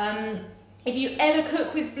 If you ever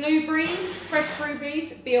cook with blueberries, fresh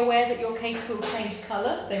blueberries, be aware that your cakes will change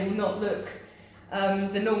colour. They will not look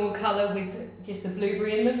the normal colour with just the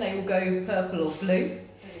blueberry in them. They will go purple or blue.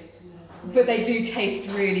 But they do taste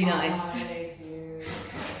really nice. Oh, they do.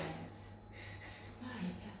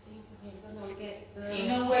 Do you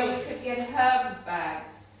know where we could get herb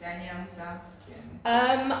bags? Danielle's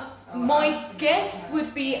asking. My guess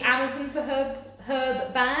would be Amazon for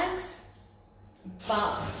herb bags,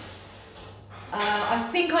 but I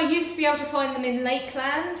think I used to be able to find them in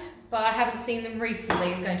Lakeland, but I haven't seen them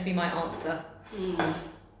recently. Is going to be my answer.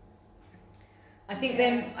 I think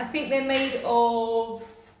they're made of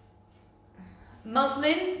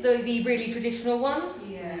muslin, the really traditional ones.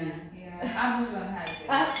 Yeah, yeah. Yeah, Amazon has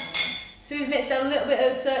it. Susanette's done a little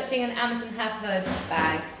bit of searching and Amazon have her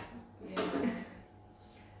bags. Yeah.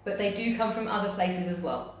 But they do come from other places as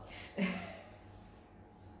well. So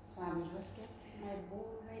I'm just getting my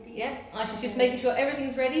bowl ready. Yeah, Aisha's just making sure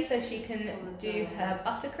everything's ready so she can do her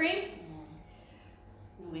buttercream. Yeah.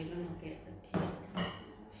 We're gonna get the cake.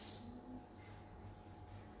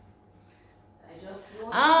 I just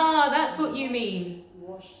wash That's what you mean.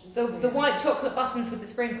 wash this The here. white chocolate buttons with the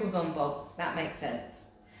sprinkles on, Bob. That makes sense.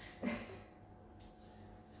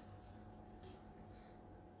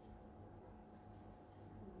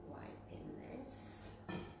 Wiping this.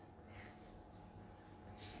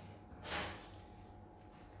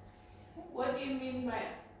 What do you mean by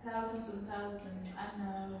thousands and thousands? I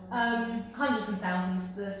know. Hundreds and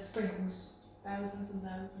thousands, the sprinkles. Thousands and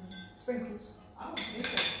thousands. Sprinkles. Oh, okay.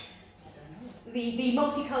 I don't know. The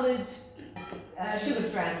multicoloured sugar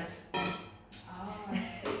strands. Oh, I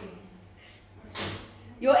see.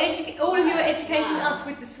 All of your education us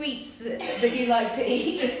with the sweets that you like to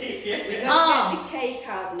eat. We're gonna get the cake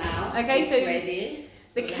out now. Okay, It's so ready.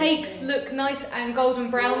 The cakes look nice and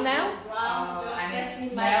golden brown now. Brown, Oh, just and it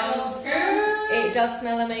getting my smells clothes good. It does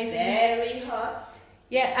smell amazing. Very hot.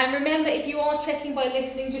 Yeah, and remember, if you are checking by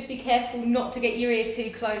listening, just be careful not to get your ear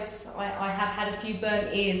too close. I have had a few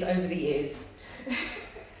burnt ears over the years.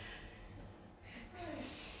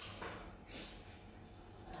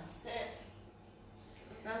 That's it.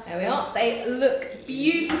 That's There we are. They look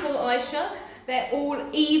beautiful, Aisha. They're all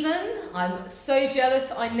even. I'm so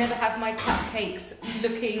jealous. I never have my cupcakes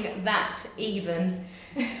looking that even.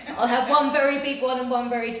 I'll have one very big one and one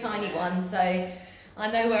very tiny one. So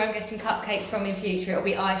I know where I'm getting cupcakes from in future. It'll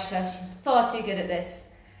be Aisha. She's far too good at this.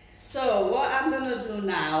 So what I'm gonna do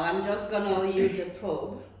now, I'm just gonna use a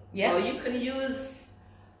probe. Yeah. Or you can use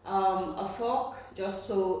a fork just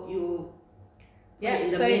so you put Yeah, it in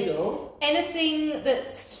the so middle. anything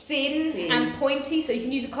that's thin Thin. and pointy, so you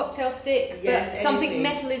can use a cocktail stick, Yes, but something anything.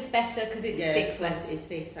 metal is better because it sticks because less. it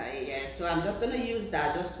sticks. Yeah. So I'm just gonna use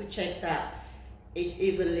that just to check that it's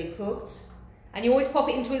evenly cooked. And you always pop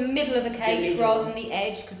it into the middle of a cake middle. rather than the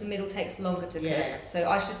edge because the middle takes longer to Yeah. cook. So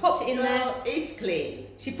I just popped it in so there. it's clean.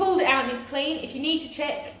 She pulled it out and it's clean. If you need to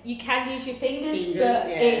check, you can use your fingers, Fingers, but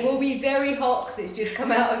yeah. it will be very hot because it's just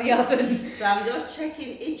come out of the oven. So I'm just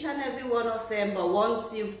checking each and every one of them, but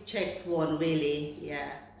once you've checked one, really, yeah,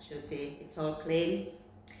 should be, it's all clean.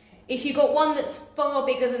 If you've got one that's far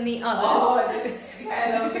bigger than the others, Oh, the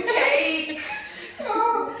smell of the cake.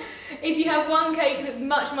 Oh. if you have one cake that's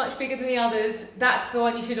much, much bigger than the others, that's the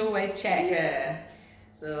one you should always check. Yeah,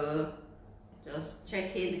 so just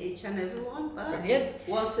checking each and every one, but Brilliant.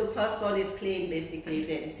 once the first one is clean, basically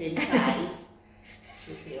they're the same size,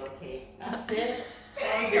 should be okay. That's it,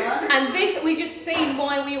 all done. And this, we just seen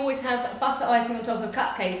why we always have butter icing on top of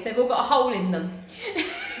cupcakes. They've all got a hole in them.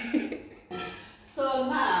 So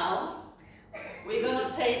now, we're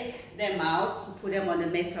gonna take them out to put them on the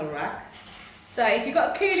metal rack. So if you've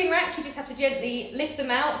got a cooling rack, you just have to gently lift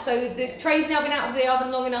them out. So the tray's now been out of the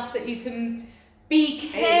oven long enough that you can be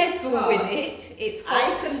careful hot. with it. It's I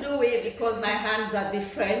hot. can do it because my hands are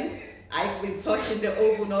different. I've been touching the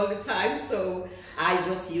oven all the time, so I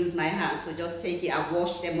just use my hands. So just take it, I've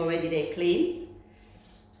washed them already, they're clean.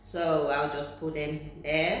 So I'll just put them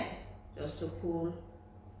there, just to cool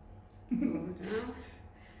down.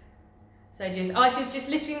 So Aisha's just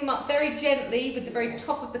lifting them up very gently with the very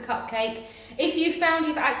top of the cupcake. If you found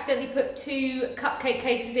you've accidentally put 2 cupcake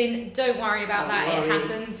cases in, don't worry about that, Don't it worry.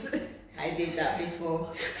 happens. I did that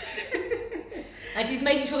before. And she's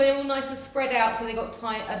making sure they're all nice and spread out so they got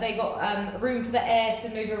room for the air to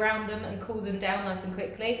move around them and cool them down nice and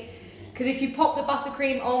quickly. Because if you pop the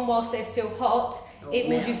buttercream on whilst they're still hot, it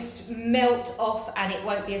will melt. just melt off and it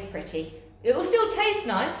won't be as pretty. It will still taste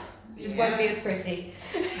nice, just won't be Yeah. as pretty.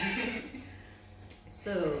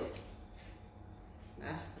 So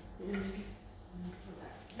that's the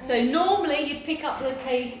So normally you'd pick up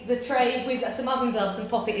the tray with some oven gloves and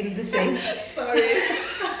pop it in the sink. Sorry.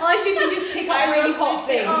 Aisha can just pick up really hot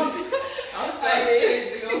things. I'm Like sorry.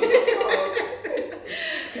 choosing on the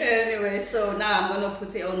Anyway, so now I'm gonna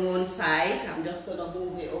put it on one side. I'm just gonna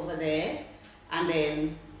move it over there, and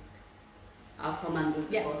then I'll come and do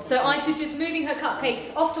the Yeah. bottom. So Aisha's just moving her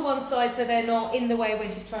cupcakes off to one side so they're not in the way when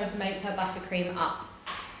she's trying to make her buttercream up.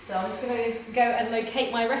 So I'm just going to go and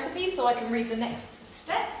locate my recipe so I can read the next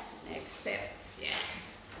steps. Next step. Yeah.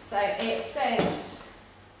 So it says,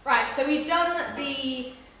 right, so we've done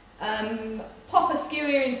the pop a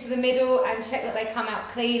skewer into the middle and check that they come out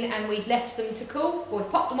clean, and we've left them to cool, or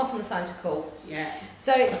we've popped them off on the side to cool. Yeah.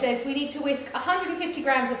 So it says we need to whisk 150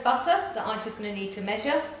 grams of butter that Aisha's going to need to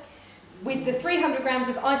measure. with the 300 grams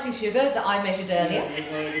of icing sugar that I measured earlier.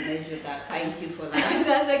 You've already measured that. Thank you for that.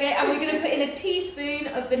 That's okay. And we're going to put in a teaspoon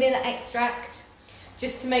of vanilla extract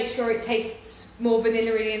just to make sure it tastes more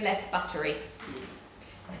vanilla-y and less buttery.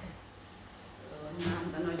 So now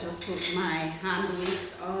I'm going to just put my hand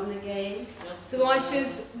whisk on again. So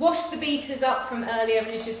Aisha's washed the beaters up from earlier and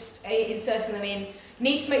is just inserting them in. You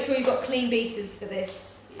need to make sure you've got clean beaters for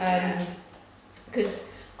this, because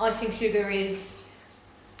icing sugar is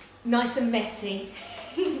nice and messy.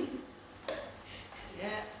 Yeah,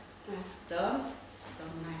 that's done.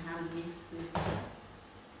 Done my hand whisk.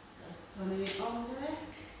 Just turning it on there.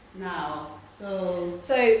 Now, so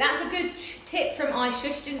that's a good tip from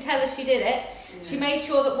Aisha. She didn't tell us she did it. Yeah. She made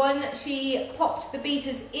sure that when she popped the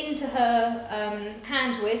beaters into her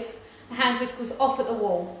hand whisk, the hand whisk was off at the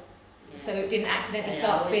wall, so it didn't accidentally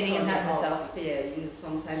start spinning and hurt herself. Yeah, you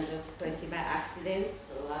sometimes just press it by accident,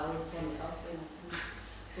 so I always turn it off.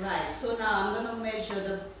 Right, so now I'm going to measure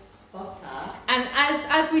the butter. And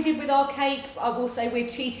as we did with our cake, I will say we're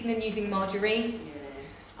cheating and using margarine.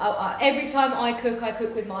 Yeah. Every time I cook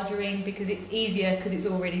with margarine because it's easier, because it's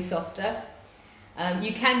already softer.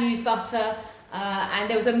 You can use butter, and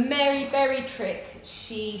there was a Mary Berry trick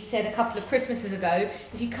she said a couple of Christmases ago.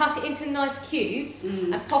 If you cut it into nice cubes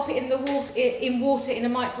and pop it in water in a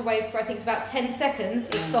microwave for I think it's about 10 seconds,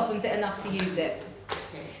 it softens it enough to use it.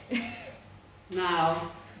 Okay. Now,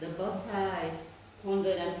 the butter is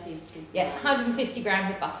 150. Yeah, 150 grams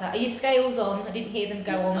of butter. Are your scales on? I didn't hear them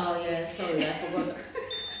go on. Oh yeah, sorry, I forgot.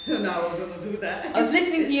 Don't know I was going to do that. I was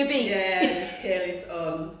listening to your beat. Yeah, the scale is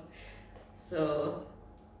on. So,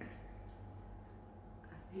 I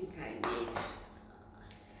think I need...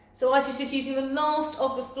 So Aisha's just using the last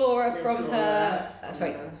of the flora from her...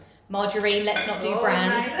 margarine, let's not do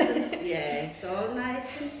brands. Nice and, yeah, it's all nice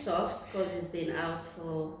and soft because it's been out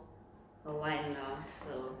for a while now,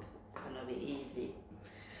 so it's going to be easy.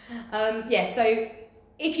 Yeah, so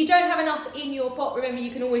if you don't have enough in your pot, remember you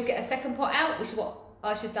can always get a second pot out, which is what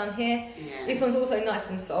Aisha's done here. Yeah. This one's also nice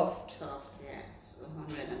and soft. Soft, yeah, so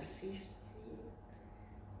 150.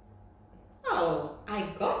 Oh, I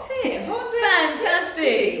got it! 150.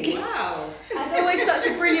 Fantastic! Wow! It's always such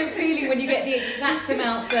a brilliant feeling when you get the exact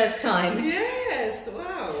amount first time. Yes,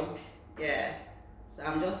 wow! Yeah, so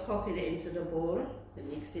I'm just popping it into the bowl, the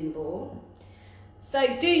mixing bowl.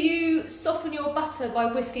 So do you soften your butter by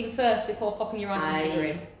whisking first before popping your icing sugar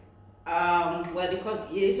in? Well, because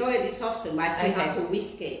it's already softened, but I still have to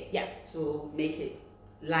whisk it to make it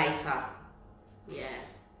lighter. Yeah.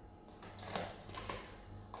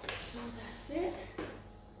 So that's it.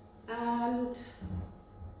 And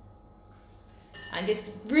just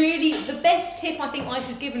really, the best tip I think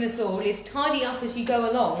Aisha's given us all is tidy up as you go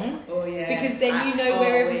along. Oh yeah. Because then you know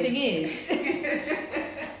where everything is.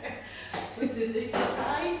 Putting this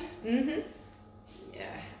aside. Mhm.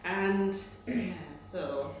 Yeah, and yeah,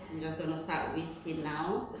 so I'm just gonna start whisking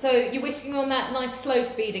now. So you're whisking on that nice slow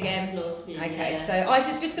speed again? Slow speed. Okay, yeah. so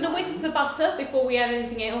Aisha's just going to whisk the butter before we add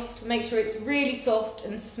anything else to make sure it's really soft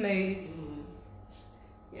and smooth.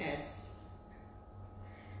 Yes.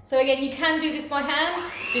 So again, you can do this by hand,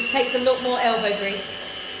 just takes a lot more elbow grease.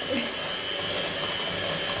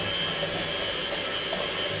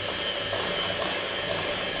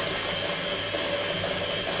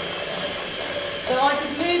 So I'm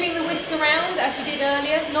just moving the whisk around as she did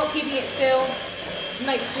earlier, not keeping it still, to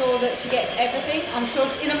make sure that she gets everything. I'm sure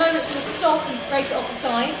in a moment she'll stop and scrape it off the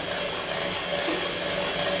sides.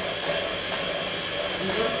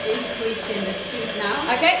 I'm just increasing the speed now.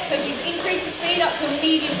 Okay, so she's increased the speed up to a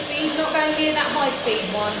medium speed, not going near that high speed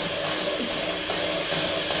one.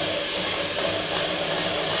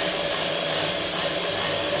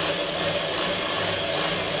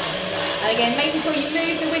 And again, making sure you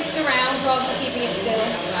move the whisk around rather than keeping it still.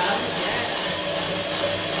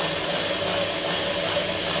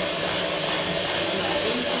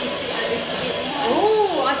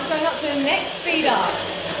 Oh, I'm going up to the next speed up.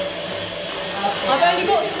 Okay. I've only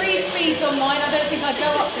got 3 speeds on mine, I don't think I'd go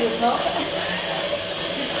up to the top.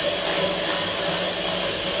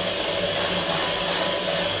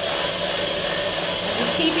 I'm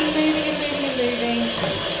just keeping moving and moving and moving.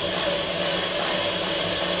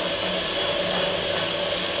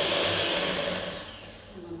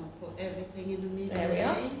 There we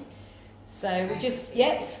are. So we're just,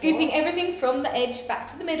 scooping everything from the edge back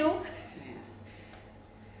to the middle. Yeah.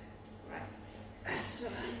 Right. That's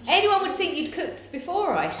what Anyone would think you'd cooked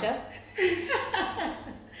before, Aisha.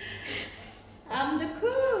 I'm the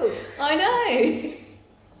cook. I know.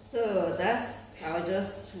 So I'll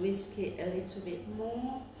just whisk it a little bit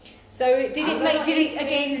more. So did it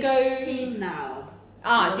again go? Speed now.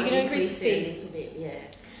 So you're going to increase the it speed. a little bit, yeah.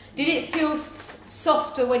 Did it feel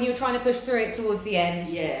softer when you were trying to push through it towards the end?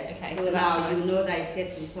 Yes. Okay, so so that's now nice. you know that it's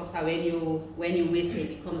getting softer when you whisk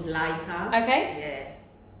it becomes lighter. Okay.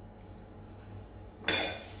 Yeah. Right.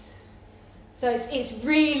 So it's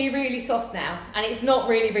really, really soft now, and it's not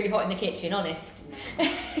really, really hot in the kitchen, honest.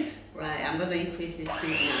 Right, I'm gonna increase the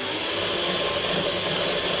speed now.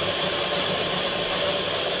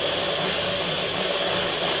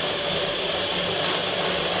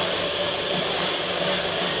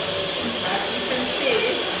 As you can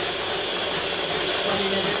see, it's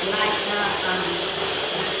becoming a bit lighter and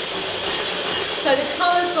So the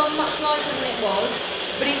colour's gone much lighter than it was,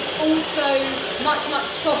 but it's also much, much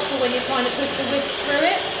softer when you're trying to push the whisk through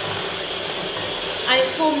it. And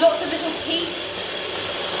it's formed lots of little peaks.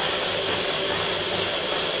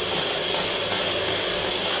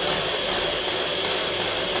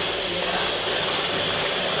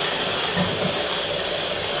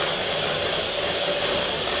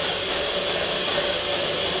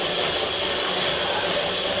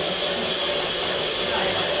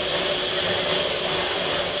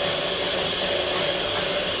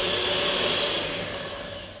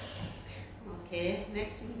 okay,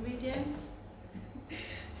 next ingredients.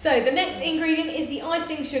 So the next ingredient is the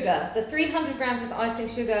icing sugar, the 300 grams of icing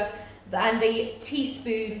sugar and the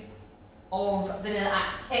teaspoon of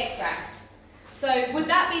vanilla extract. So would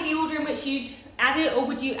that be the order in which you'd add it, or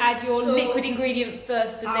would you add your So liquid ingredient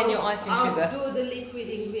first and then your icing sugar? I'll do the liquid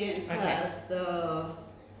ingredient Okay. first, the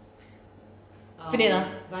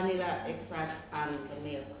Vanilla. vanilla extract and the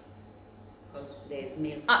milk, because there's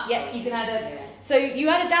milk. Yeah, you can add a... Yeah. So you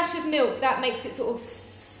add a dash of milk, that makes it sort of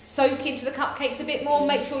soak into the cupcakes a bit more,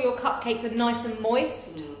 make sure your cupcakes are nice and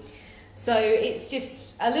moist. Mm. So it's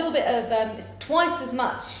just a little bit of, it's twice as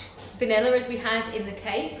much vanilla as we had in the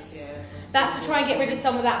cakes. Yeah. That's to try and get rid of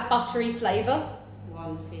some of that buttery flavour.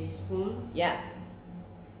 1 teaspoon. Yeah.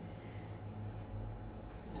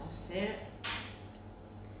 That's it.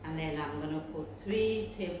 And then I'm gonna put 3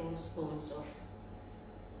 tablespoons of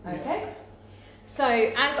milk. Okay. So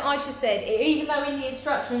as Aisha said, even though in the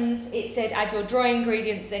instructions it said add your dry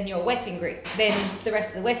ingredients, then your wet then the rest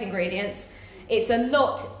of the wet ingredients, it's a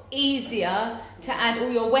lot easier to add all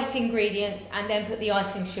your wet ingredients and then put the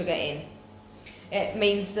icing sugar in. It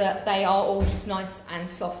means that they are all just nice and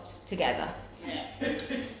soft together.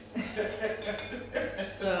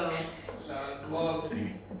 So, Bob.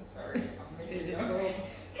 Sorry. is it Bob?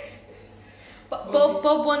 But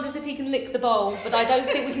Bob wonders if he can lick the bowl, but I don't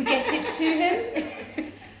think we can get it to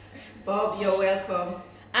him. Bob, you're welcome.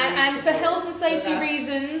 And for health and safety So that's-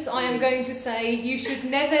 reasons, I am going to say you should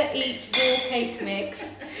never eat raw cake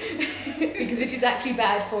mix because it is actually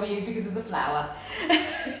bad for you because of the flour.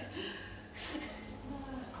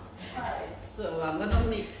 Alright, so I'm gonna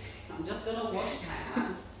mix. I'm just gonna wash my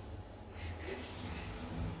hands.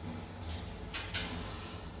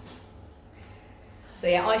 So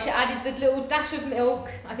yeah, Aisha added the little dash of milk.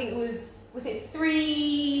 I think it was it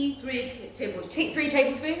 3 tablespoons. 3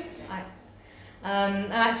 tablespoons? Right. And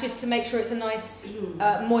that's just to make sure it's a nice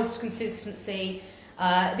moist consistency.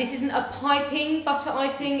 This isn't a piping butter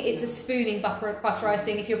icing, it's a spooning butter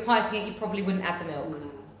icing. If you're piping it, you probably wouldn't add the milk.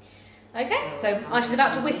 Okay, so Aisha's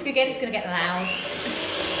about to whisk again, it's going to get loud.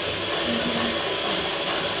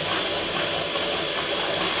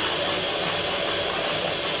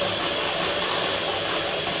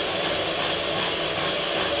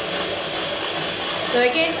 So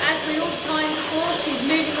again, as we all the time before, she's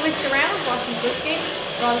moving the whisk around while she's whisking,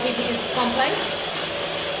 rather than keeping it in one place.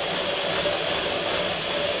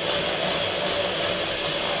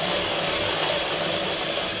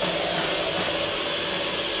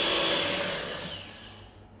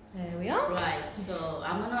 There we are. Right, so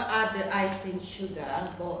I'm gonna add the icing sugar,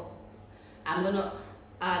 but I'm gonna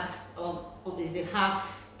add is it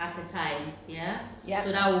half at a time, yeah? Yeah.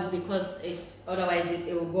 So that will, because it's otherwise it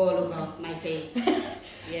will go all over my face.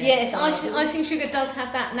 Yeah. Yes, so I'll do- icing sugar does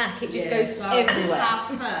have that knack, it just yeah, goes so I'll do everywhere. half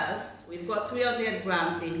first. We've got 300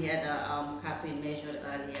 grams in here that Catherine measured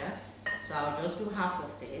earlier. So I'll just do half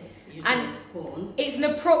of this using And- a spoon. It's an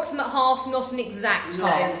approximate half, not an exact Not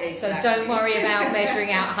half. So exactly. don't worry about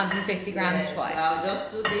measuring out 150 grams Yeah, twice. So I'll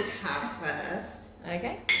just do this half first.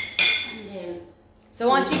 Okay. And then So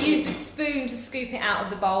Aisha used a spoon to scoop it out of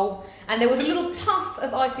the bowl, and there was a little puff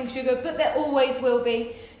of icing sugar, but there always will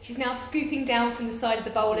be. She's now scooping down from the side of the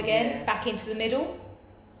bowl again, Yeah. back into the middle,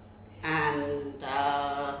 and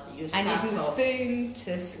you start and using the off spoon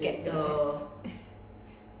to skip with the...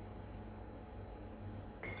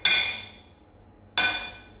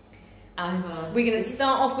 And first we're going to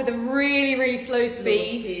start off with a really, really slow slow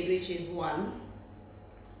speed. speed, which is 1.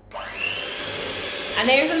 And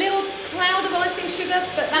there is a little cloud of icing sugar,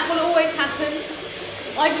 but that will always happen.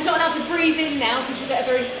 I'm just not allowed to breathe in now because you'll get a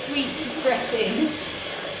very sweet breath in.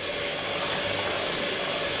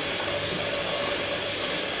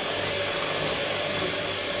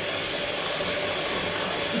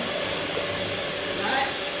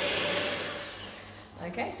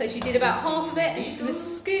 Okay, so she did about half of it, and she's going to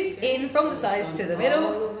scoop in from the sides to the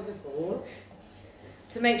middle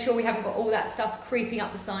to make sure we haven't got all that stuff creeping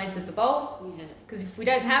up the sides of the bowl. Because if we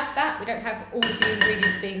don't have that, we don't have all of the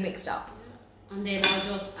ingredients being mixed up. And then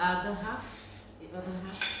I'll just add the other half.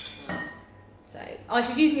 So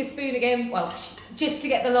she's using a spoon again, well, just to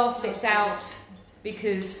get the last bits out,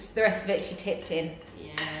 because the rest of it she tipped in.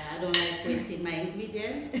 Yeah, I don't like wasting my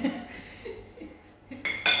ingredients. I'm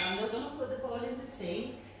not going to put the bowl in the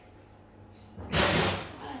sink. Right,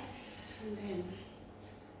 and then...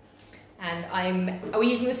 And are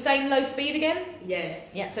we using the same low speed again?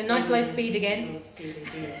 Yes. Yeah, so nice low speed again. Low speed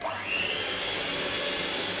again.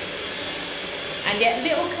 And yet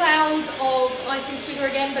little clouds of icing sugar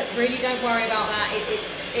again, but really don't worry about that.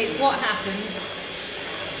 It's what happens.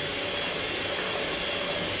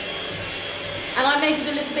 And I measured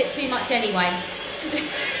a little bit too much anyway.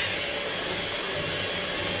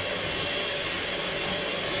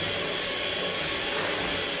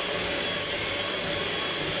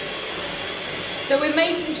 So we're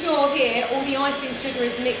making sure here all the icing sugar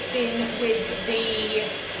is mixed in with the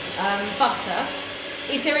butter.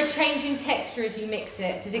 Is there a change in texture as you mix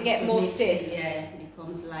it? Does it get more stiff? Yeah, it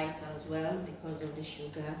becomes lighter as well because of the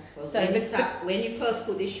sugar. So when you first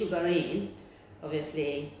put the sugar in,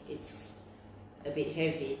 obviously it's a bit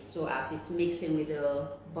heavy. So as it's mixing with the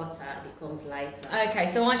butter, it becomes lighter. Okay,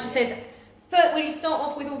 so Aisha says, when you start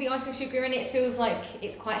off with all the icing sugar in it feels like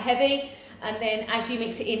it's quite heavy. And then as you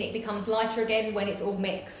mix it in, it becomes lighter again when it's all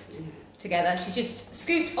mixed together. She's just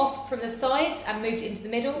scooped off from the sides and moved it into the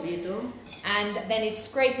middle. And then is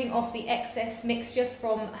scraping off the excess mixture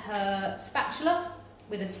from her spatula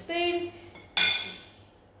with a spoon.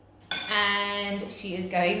 And she is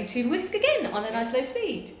going to whisk again on a nice low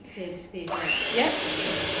speed. Same speed. Yeah.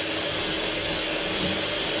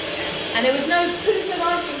 And there was no poop of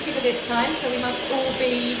icing sugar this time, so we must all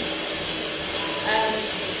be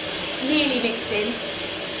nearly mixed in.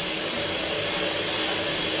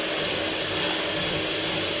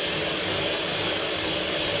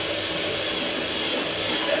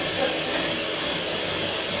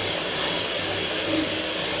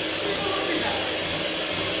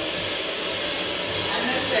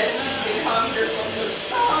 Anna said she's been hungry from the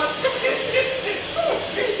start.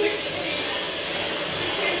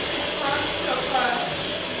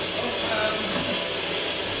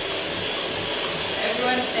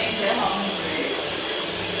 Everyone's saying they're hungry.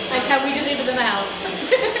 And can we deliver them out?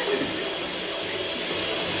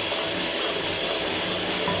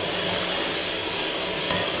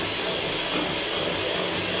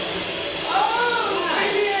 Oh,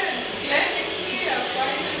 brilliant! Glenn is here,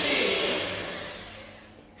 finally.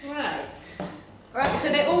 Right. Right, so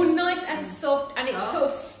they're all nice and soft, and it's sort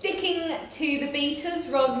of sticking to the beaters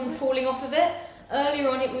rather than falling off of it. Earlier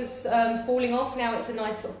on it was falling off, now it's a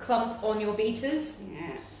nice sort of clump on your beaters.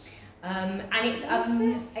 Yeah. And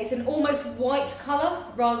it's an almost white colour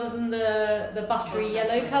rather than the buttery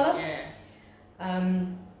yellow colour. Yeah.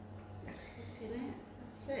 That's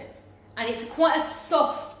it. And it's quite a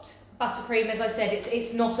soft buttercream, as I said.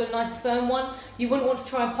 It's not a nice firm one. You wouldn't want to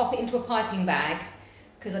try and pop it into a piping bag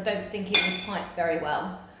because I don't think it would pipe very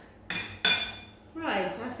well.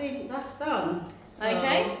 Right, I think that's done. So,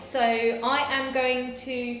 Okay, so I am going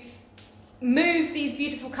to move these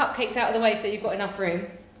beautiful cupcakes out of the way so you've got enough room.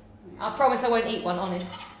 I promise I won't eat one,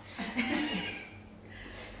 honest.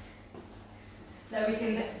 So we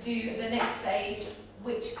can do the next stage,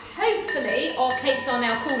 which hopefully our cakes are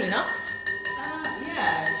now cool enough.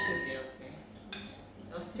 Yeah, it should be okay.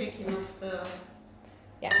 I was taking off the...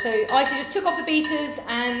 Yeah, so Aisha just took off the beaters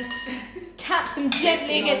and tapped them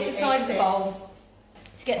gently against the side of the bowl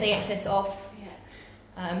to get the excess off.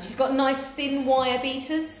 She's got nice thin wire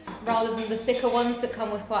beaters rather than the thicker ones that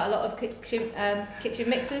come with quite a lot of kitchen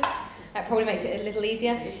mixers. That probably makes it a little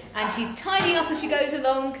easier. And she's tidying up as she goes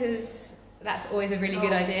along because that's always a really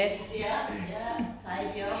good idea. Yeah,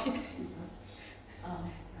 tidy up.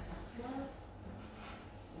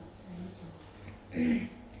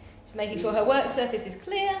 Just making sure her work surface is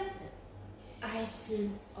clear.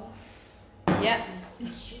 Icing off. Yeah.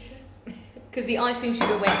 Icing sugar. Because the icing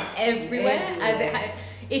sugar went everywhere, as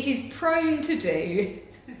it is prone to do.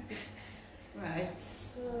 Right.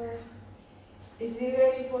 So, is it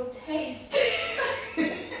ready for taste?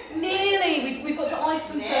 Nearly. We've got to ice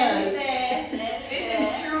them Nearly first. there. This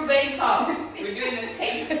is true bake-off. We're doing a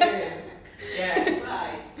taste. Yeah.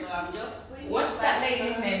 Right, so I'm just bringing What's that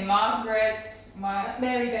lady's name? Margaret. Mary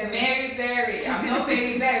Berry. Mary Berry. I'm not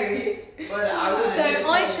Mary Berry, but I was. So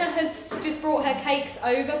Aisha has just brought her cakes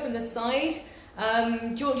over from the side. Do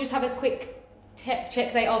you want to just have a quick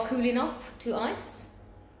check they are cool enough to ice?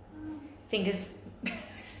 Fingers.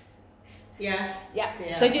 Yeah. Yeah.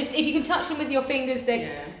 Yeah. So just if you can touch them with your fingers,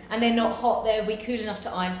 Yeah. and they're not hot, they'll be cool enough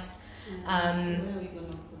to ice. So where are we gonna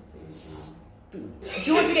put this Do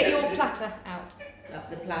you want to get your platter out? now?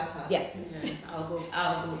 The platter. Yeah. I'll go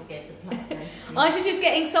get the platter. Aisha's just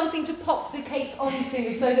getting something to pop the cakes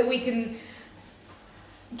onto so that we can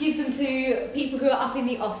give them to people who are up in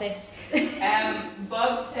the office.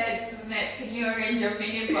 Bob said to Annette, can you arrange a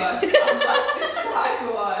minibus? I'm about to try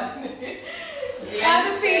one. I have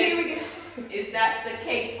a feeling we can... Is that the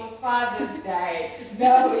cake for Father's Day?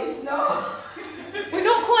 No, it's not. We're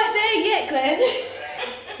not quite there yet, Glenn.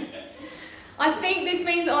 I think this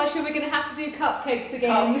means, Aisha, we're going to have to do cupcakes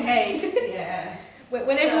again. Cupcakes, yeah.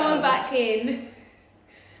 When everyone's back in.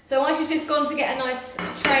 So Aisha's just gone to get a nice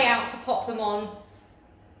tray out to pop them on.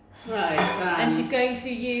 Right. And she's going to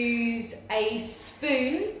use a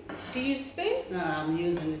spoon. Do you use a spoon? No, I'm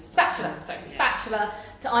using this Spatula. Sorry, spatula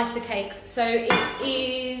to ice the cakes. So it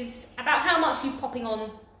is about how much are you popping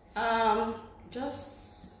on? Just.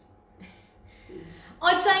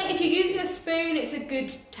 I'd say if you're using a spoon, it's a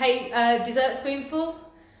good dessert spoonful,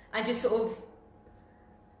 and just sort of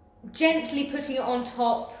gently putting it on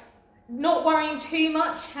top, not worrying too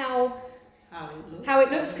much how it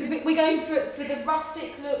looks, because we're going for the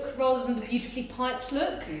rustic look rather than the beautifully piped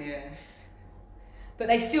look. Yeah. But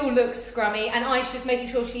they still look scrummy, and Aisha's making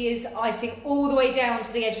sure she is icing all the way down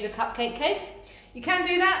to the edge of the cupcake case. You can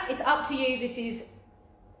do that, it's up to you. This is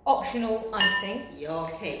optional icing. Your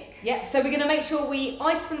cake. Yep, so we're going to make sure we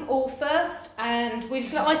ice them all first, and we're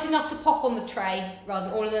just going to ice enough to pop on the tray rather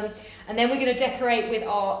than all of them, and then we're going to decorate with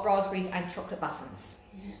our raspberries and chocolate buttons.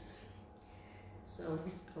 Yeah. So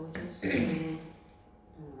I'll just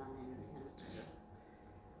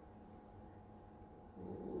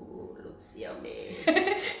Ooh, looks yummy.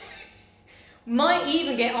 Might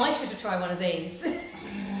even get Aisha to try one of these.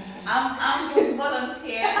 I'm going to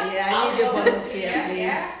volunteer. Yeah, I need a volunteer, please.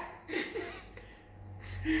 Yeah.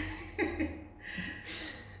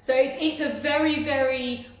 So it's a very,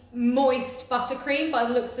 very moist buttercream by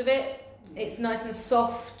the looks of it. It's nice and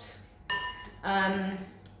soft,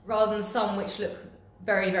 rather than some which look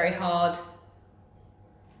very, very hard.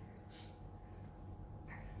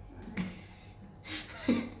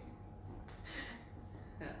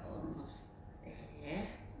 Almost there.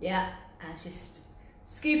 Yeah, and it's just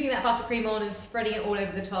scooping that buttercream on and spreading it all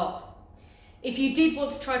over the top. If you did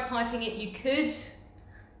want to try piping it, you could.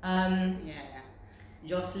 Yeah.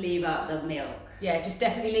 Just leave out the milk. Yeah, just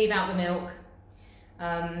definitely leave out the milk.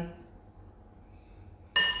 That's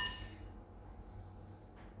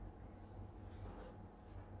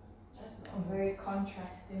not a very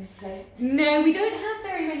contrasting plate. No, we don't have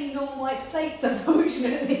very many non-white plates,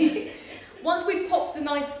 unfortunately. Once we've popped the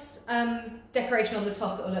nice decoration on the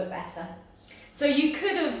top, it'll look better. So you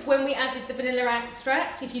could have, when we added the vanilla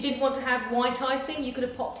extract, if you didn't want to have white icing, you could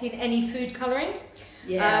have popped in any food colouring.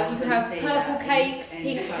 Yeah, You could have purple cakes,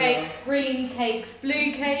 any pink colour. cakes, green cakes,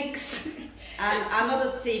 blue cakes. And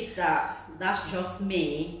another tip that's just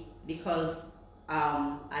me, because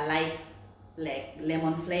I like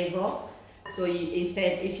lemon flavor. So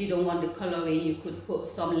instead, if you don't want the coloring, you could put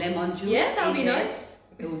some lemon juice. Yeah, that would be in there. nice.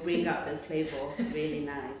 It will bring out the flavor really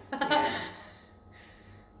nice. Yeah.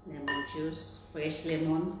 Lemon juice, fresh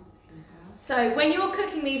lemon. So when you're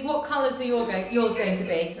cooking these, what colours are yours going to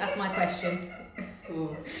be? That's my question.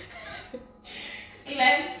 Cool.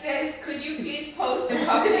 Glenn says, could you please post a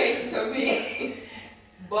cupcake to me?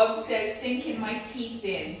 Bob says, sinking my teeth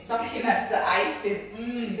in, sucking at the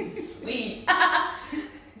icing. Sweet.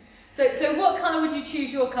 So what colour would you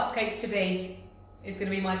choose your cupcakes to be? Is going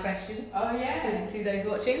to be my question Oh yeah. to those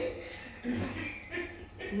watching.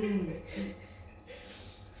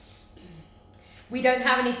 We don't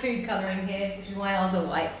have any food colouring here, which is why ours are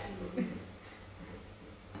white.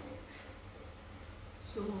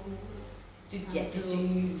 So Just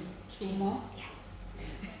do two more.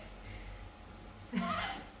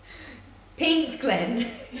 pink, Glenn.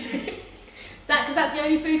 Is that because that's the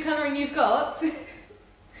only food colouring you've got?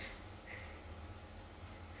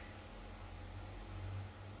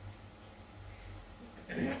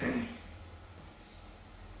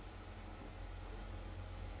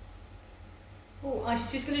 Oh, I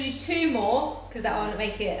was just going to do two more because that will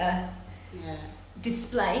make it a Yeah.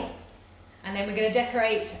 display. And then we're going to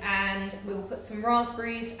decorate and we will put some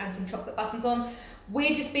raspberries and some chocolate buttons on.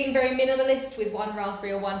 We're just being very minimalist with one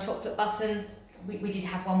raspberry or one chocolate button. We did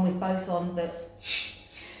have one with both on, but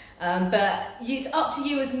it's up to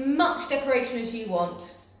you as much decoration as you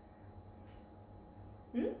want.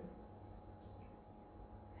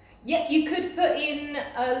 Yeah, you could put in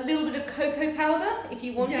a little bit of cocoa powder if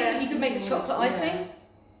you wanted, and you could make a chocolate icing.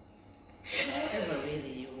 Whatever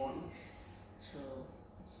really you want.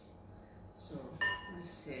 So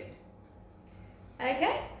let's see.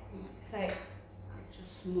 Okay. So I'll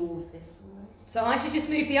just move this away. So I should just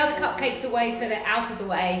move the other cupcakes away so they're out of the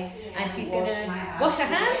way, and she's going to wash her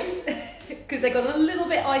hands because they got a little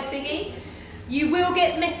bit icingy. You will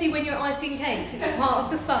get messy when you're icing cakes, it's part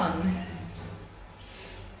of the fun.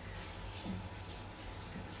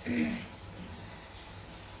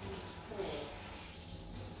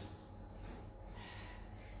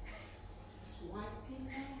 Just wiping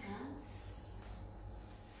my hands.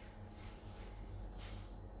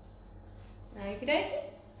 Okie dokie.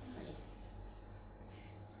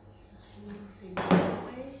 Moving that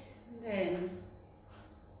way. Then,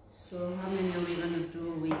 so how many are we going to do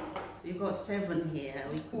with? We've got 7 here.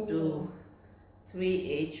 We could do 3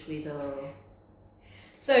 each with a.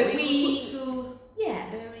 So we we could put 2 yeah,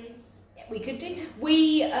 berries. we could do.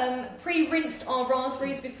 We pre-rinsed our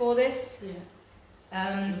raspberries before this.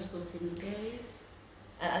 Yeah. Just put in the berries.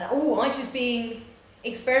 And I was being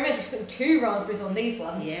experimental, just putting 2 raspberries on these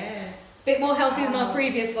ones. Yes. Bit more healthy than our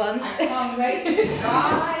previous ones. I can't wait to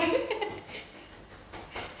try.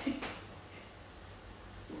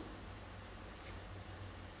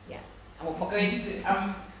 And we'll pop Going some, to,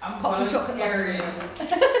 I'm pop some chocolate volunteering.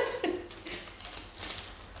 buttons.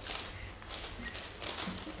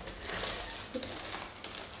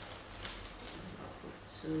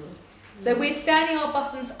 So we're standing our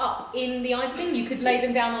buttons up in the icing. You could lay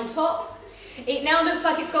them down on top. It now looks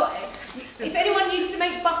like it's got. If anyone used to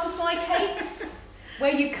make butterfly cakes,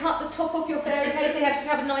 where you cut the top off your fairy cake, so you have to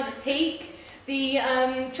have a nice peak. The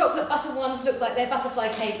chocolate butter ones look like they're butterfly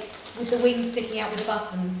cakes with the wings sticking out with the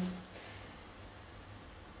buttons.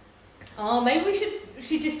 Oh, maybe we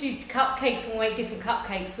should just do cupcakes and we'll make different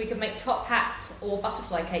cupcakes. We could make top hats or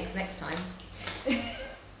butterfly cakes next time.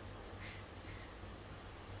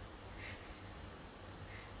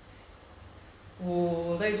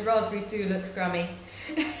 Oh, those raspberries do look scrummy.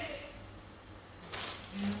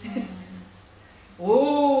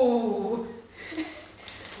 Oh.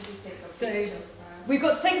 So we've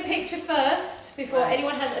got to take a picture first before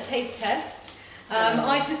anyone has a taste test.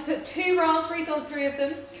 I just put 2 raspberries on 3 of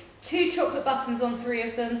them, 2 chocolate buttons on 3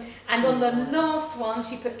 of them, and on the last one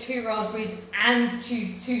she put 2 raspberries and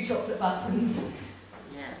 2 chocolate buttons.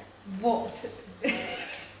 Yeah. What?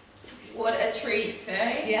 What a treat,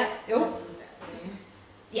 eh? Yeah. Oh.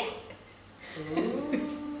 Yeah. So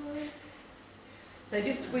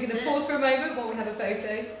we're going to pause for a moment while we have a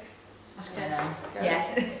photo. Yeah.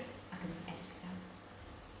 Yeah.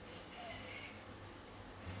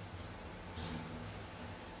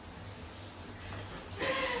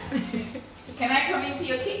 Can I come into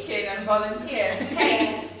your kitchen and volunteer to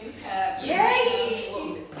taste? Yay! What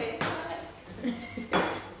would it taste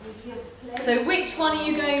like? So which one are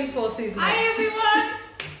you going for, Susan? Hi everyone!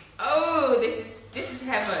 Oh, this is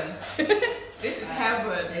heaven. This is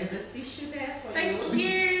heaven. There's a tissue there for Thank you.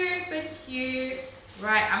 you, thank you.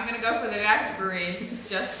 Right, I'm gonna go for the raspberry,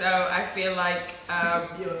 just so I feel like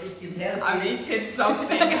You're eating healthy. I'm eating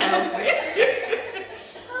something healthy.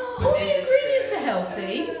 All the ingredients are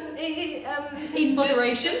healthy, in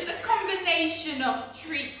moderation. Just a combination of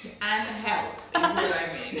treat and health is what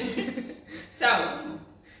I mean. So,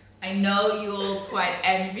 I know you're all quite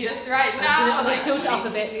envious right now. I'm going to tilt it up a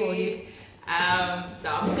bit for you. So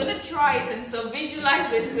I'm gonna try it, and so visualize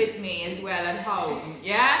this with me as well at home.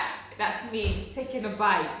 Yeah, that's me taking a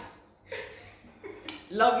bite.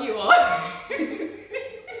 Love you all.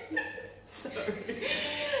 Sorry.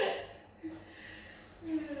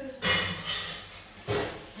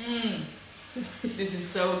 This is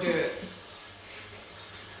so good.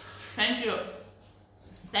 Thank you.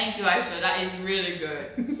 Thank you, Aisha. That is really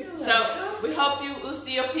good. So we hope you will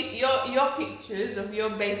see your pictures of your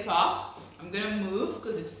bake-off. I'm gonna move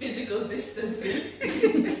because it's physical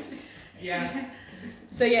distancing. Yeah.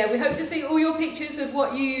 So yeah, we hope to see all your pictures of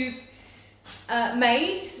what you've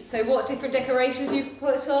made. So what different decorations you've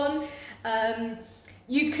put on.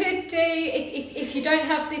 You could do, if you don't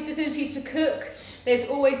have the facilities to cook, there's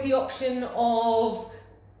always the option of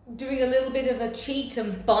doing a little bit of a cheat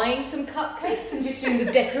and buying some cupcakes and just doing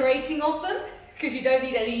the decorating of them, because you don't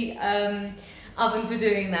need any oven for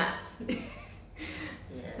doing that.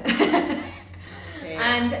 Yeah.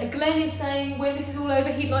 And Glenn is saying when this is all over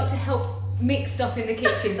he'd like to help mixed up in the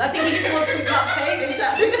kitchens. I think he just wants some cupcakes. Is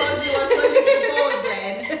that because you want to lick the bowl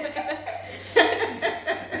then?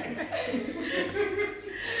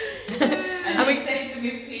 And I he mean- said to me,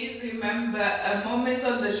 please remember, a moment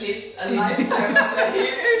on the lips, a lifetime on the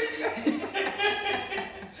hips.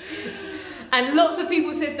 And lots of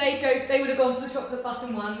people said they would have gone for the chocolate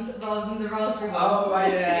button ones rather than the raspberry ones. Oh, I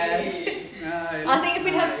Yes. see. Nice, I think if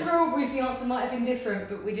we'd had nice. strawberries, the answer might have been different,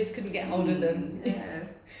 but we just couldn't get hold of them. Yeah.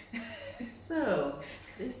 So,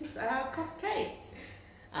 this is our cupcakes.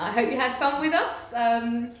 I hope you had fun with us.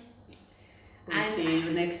 We'll And- see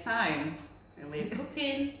you next time. And we're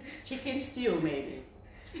cooking chicken stew maybe.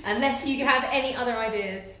 Unless you have any other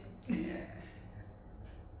ideas. Yeah.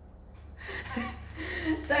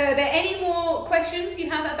 So are there any more questions you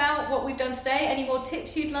have about what we've done today? Any more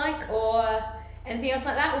tips you'd like or anything else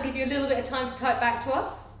like that? We'll give you a little bit of time to type back to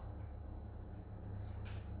us.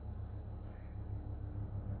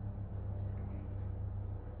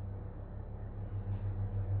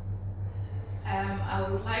 I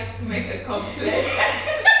would like to make a complaint.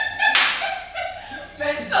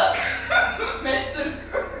 mental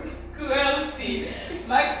cruelty.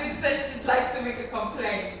 Maxine said she'd like to make a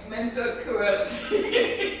complaint. Mental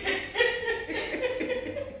cruelty.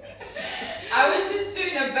 I was just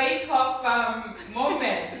doing a bake-off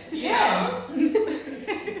moment, you know.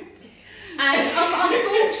 And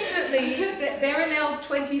unfortunately, there are now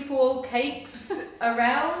 24 cakes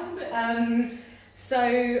around,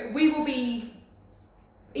 so we will be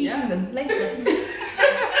eating them later.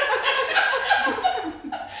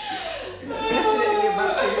 Definitely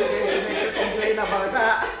about to make a complaint about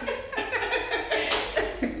that.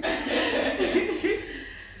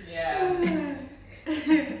 Yeah.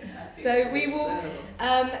 So we will,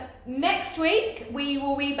 next week, we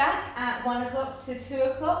will be back at 1 o'clock to 2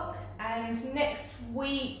 o'clock, and next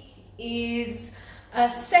week is a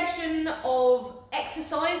session of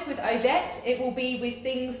exercise with Odette. It will be with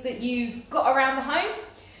things that you've got around the home,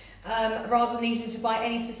 rather than needing to buy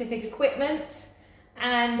any specific equipment.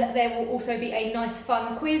 And there will also be a nice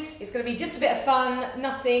fun quiz. It's going to be just a bit of fun,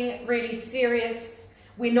 nothing really serious.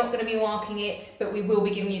 We're not going to be marking it, but we will be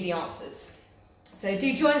giving you the answers. So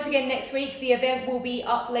do join us again next week. The event will be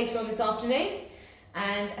up later on this afternoon.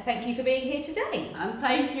 And thank you for being here today. And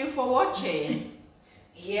thank you for watching.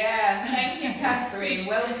 Yeah, thank you, Catherine.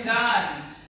 Well done.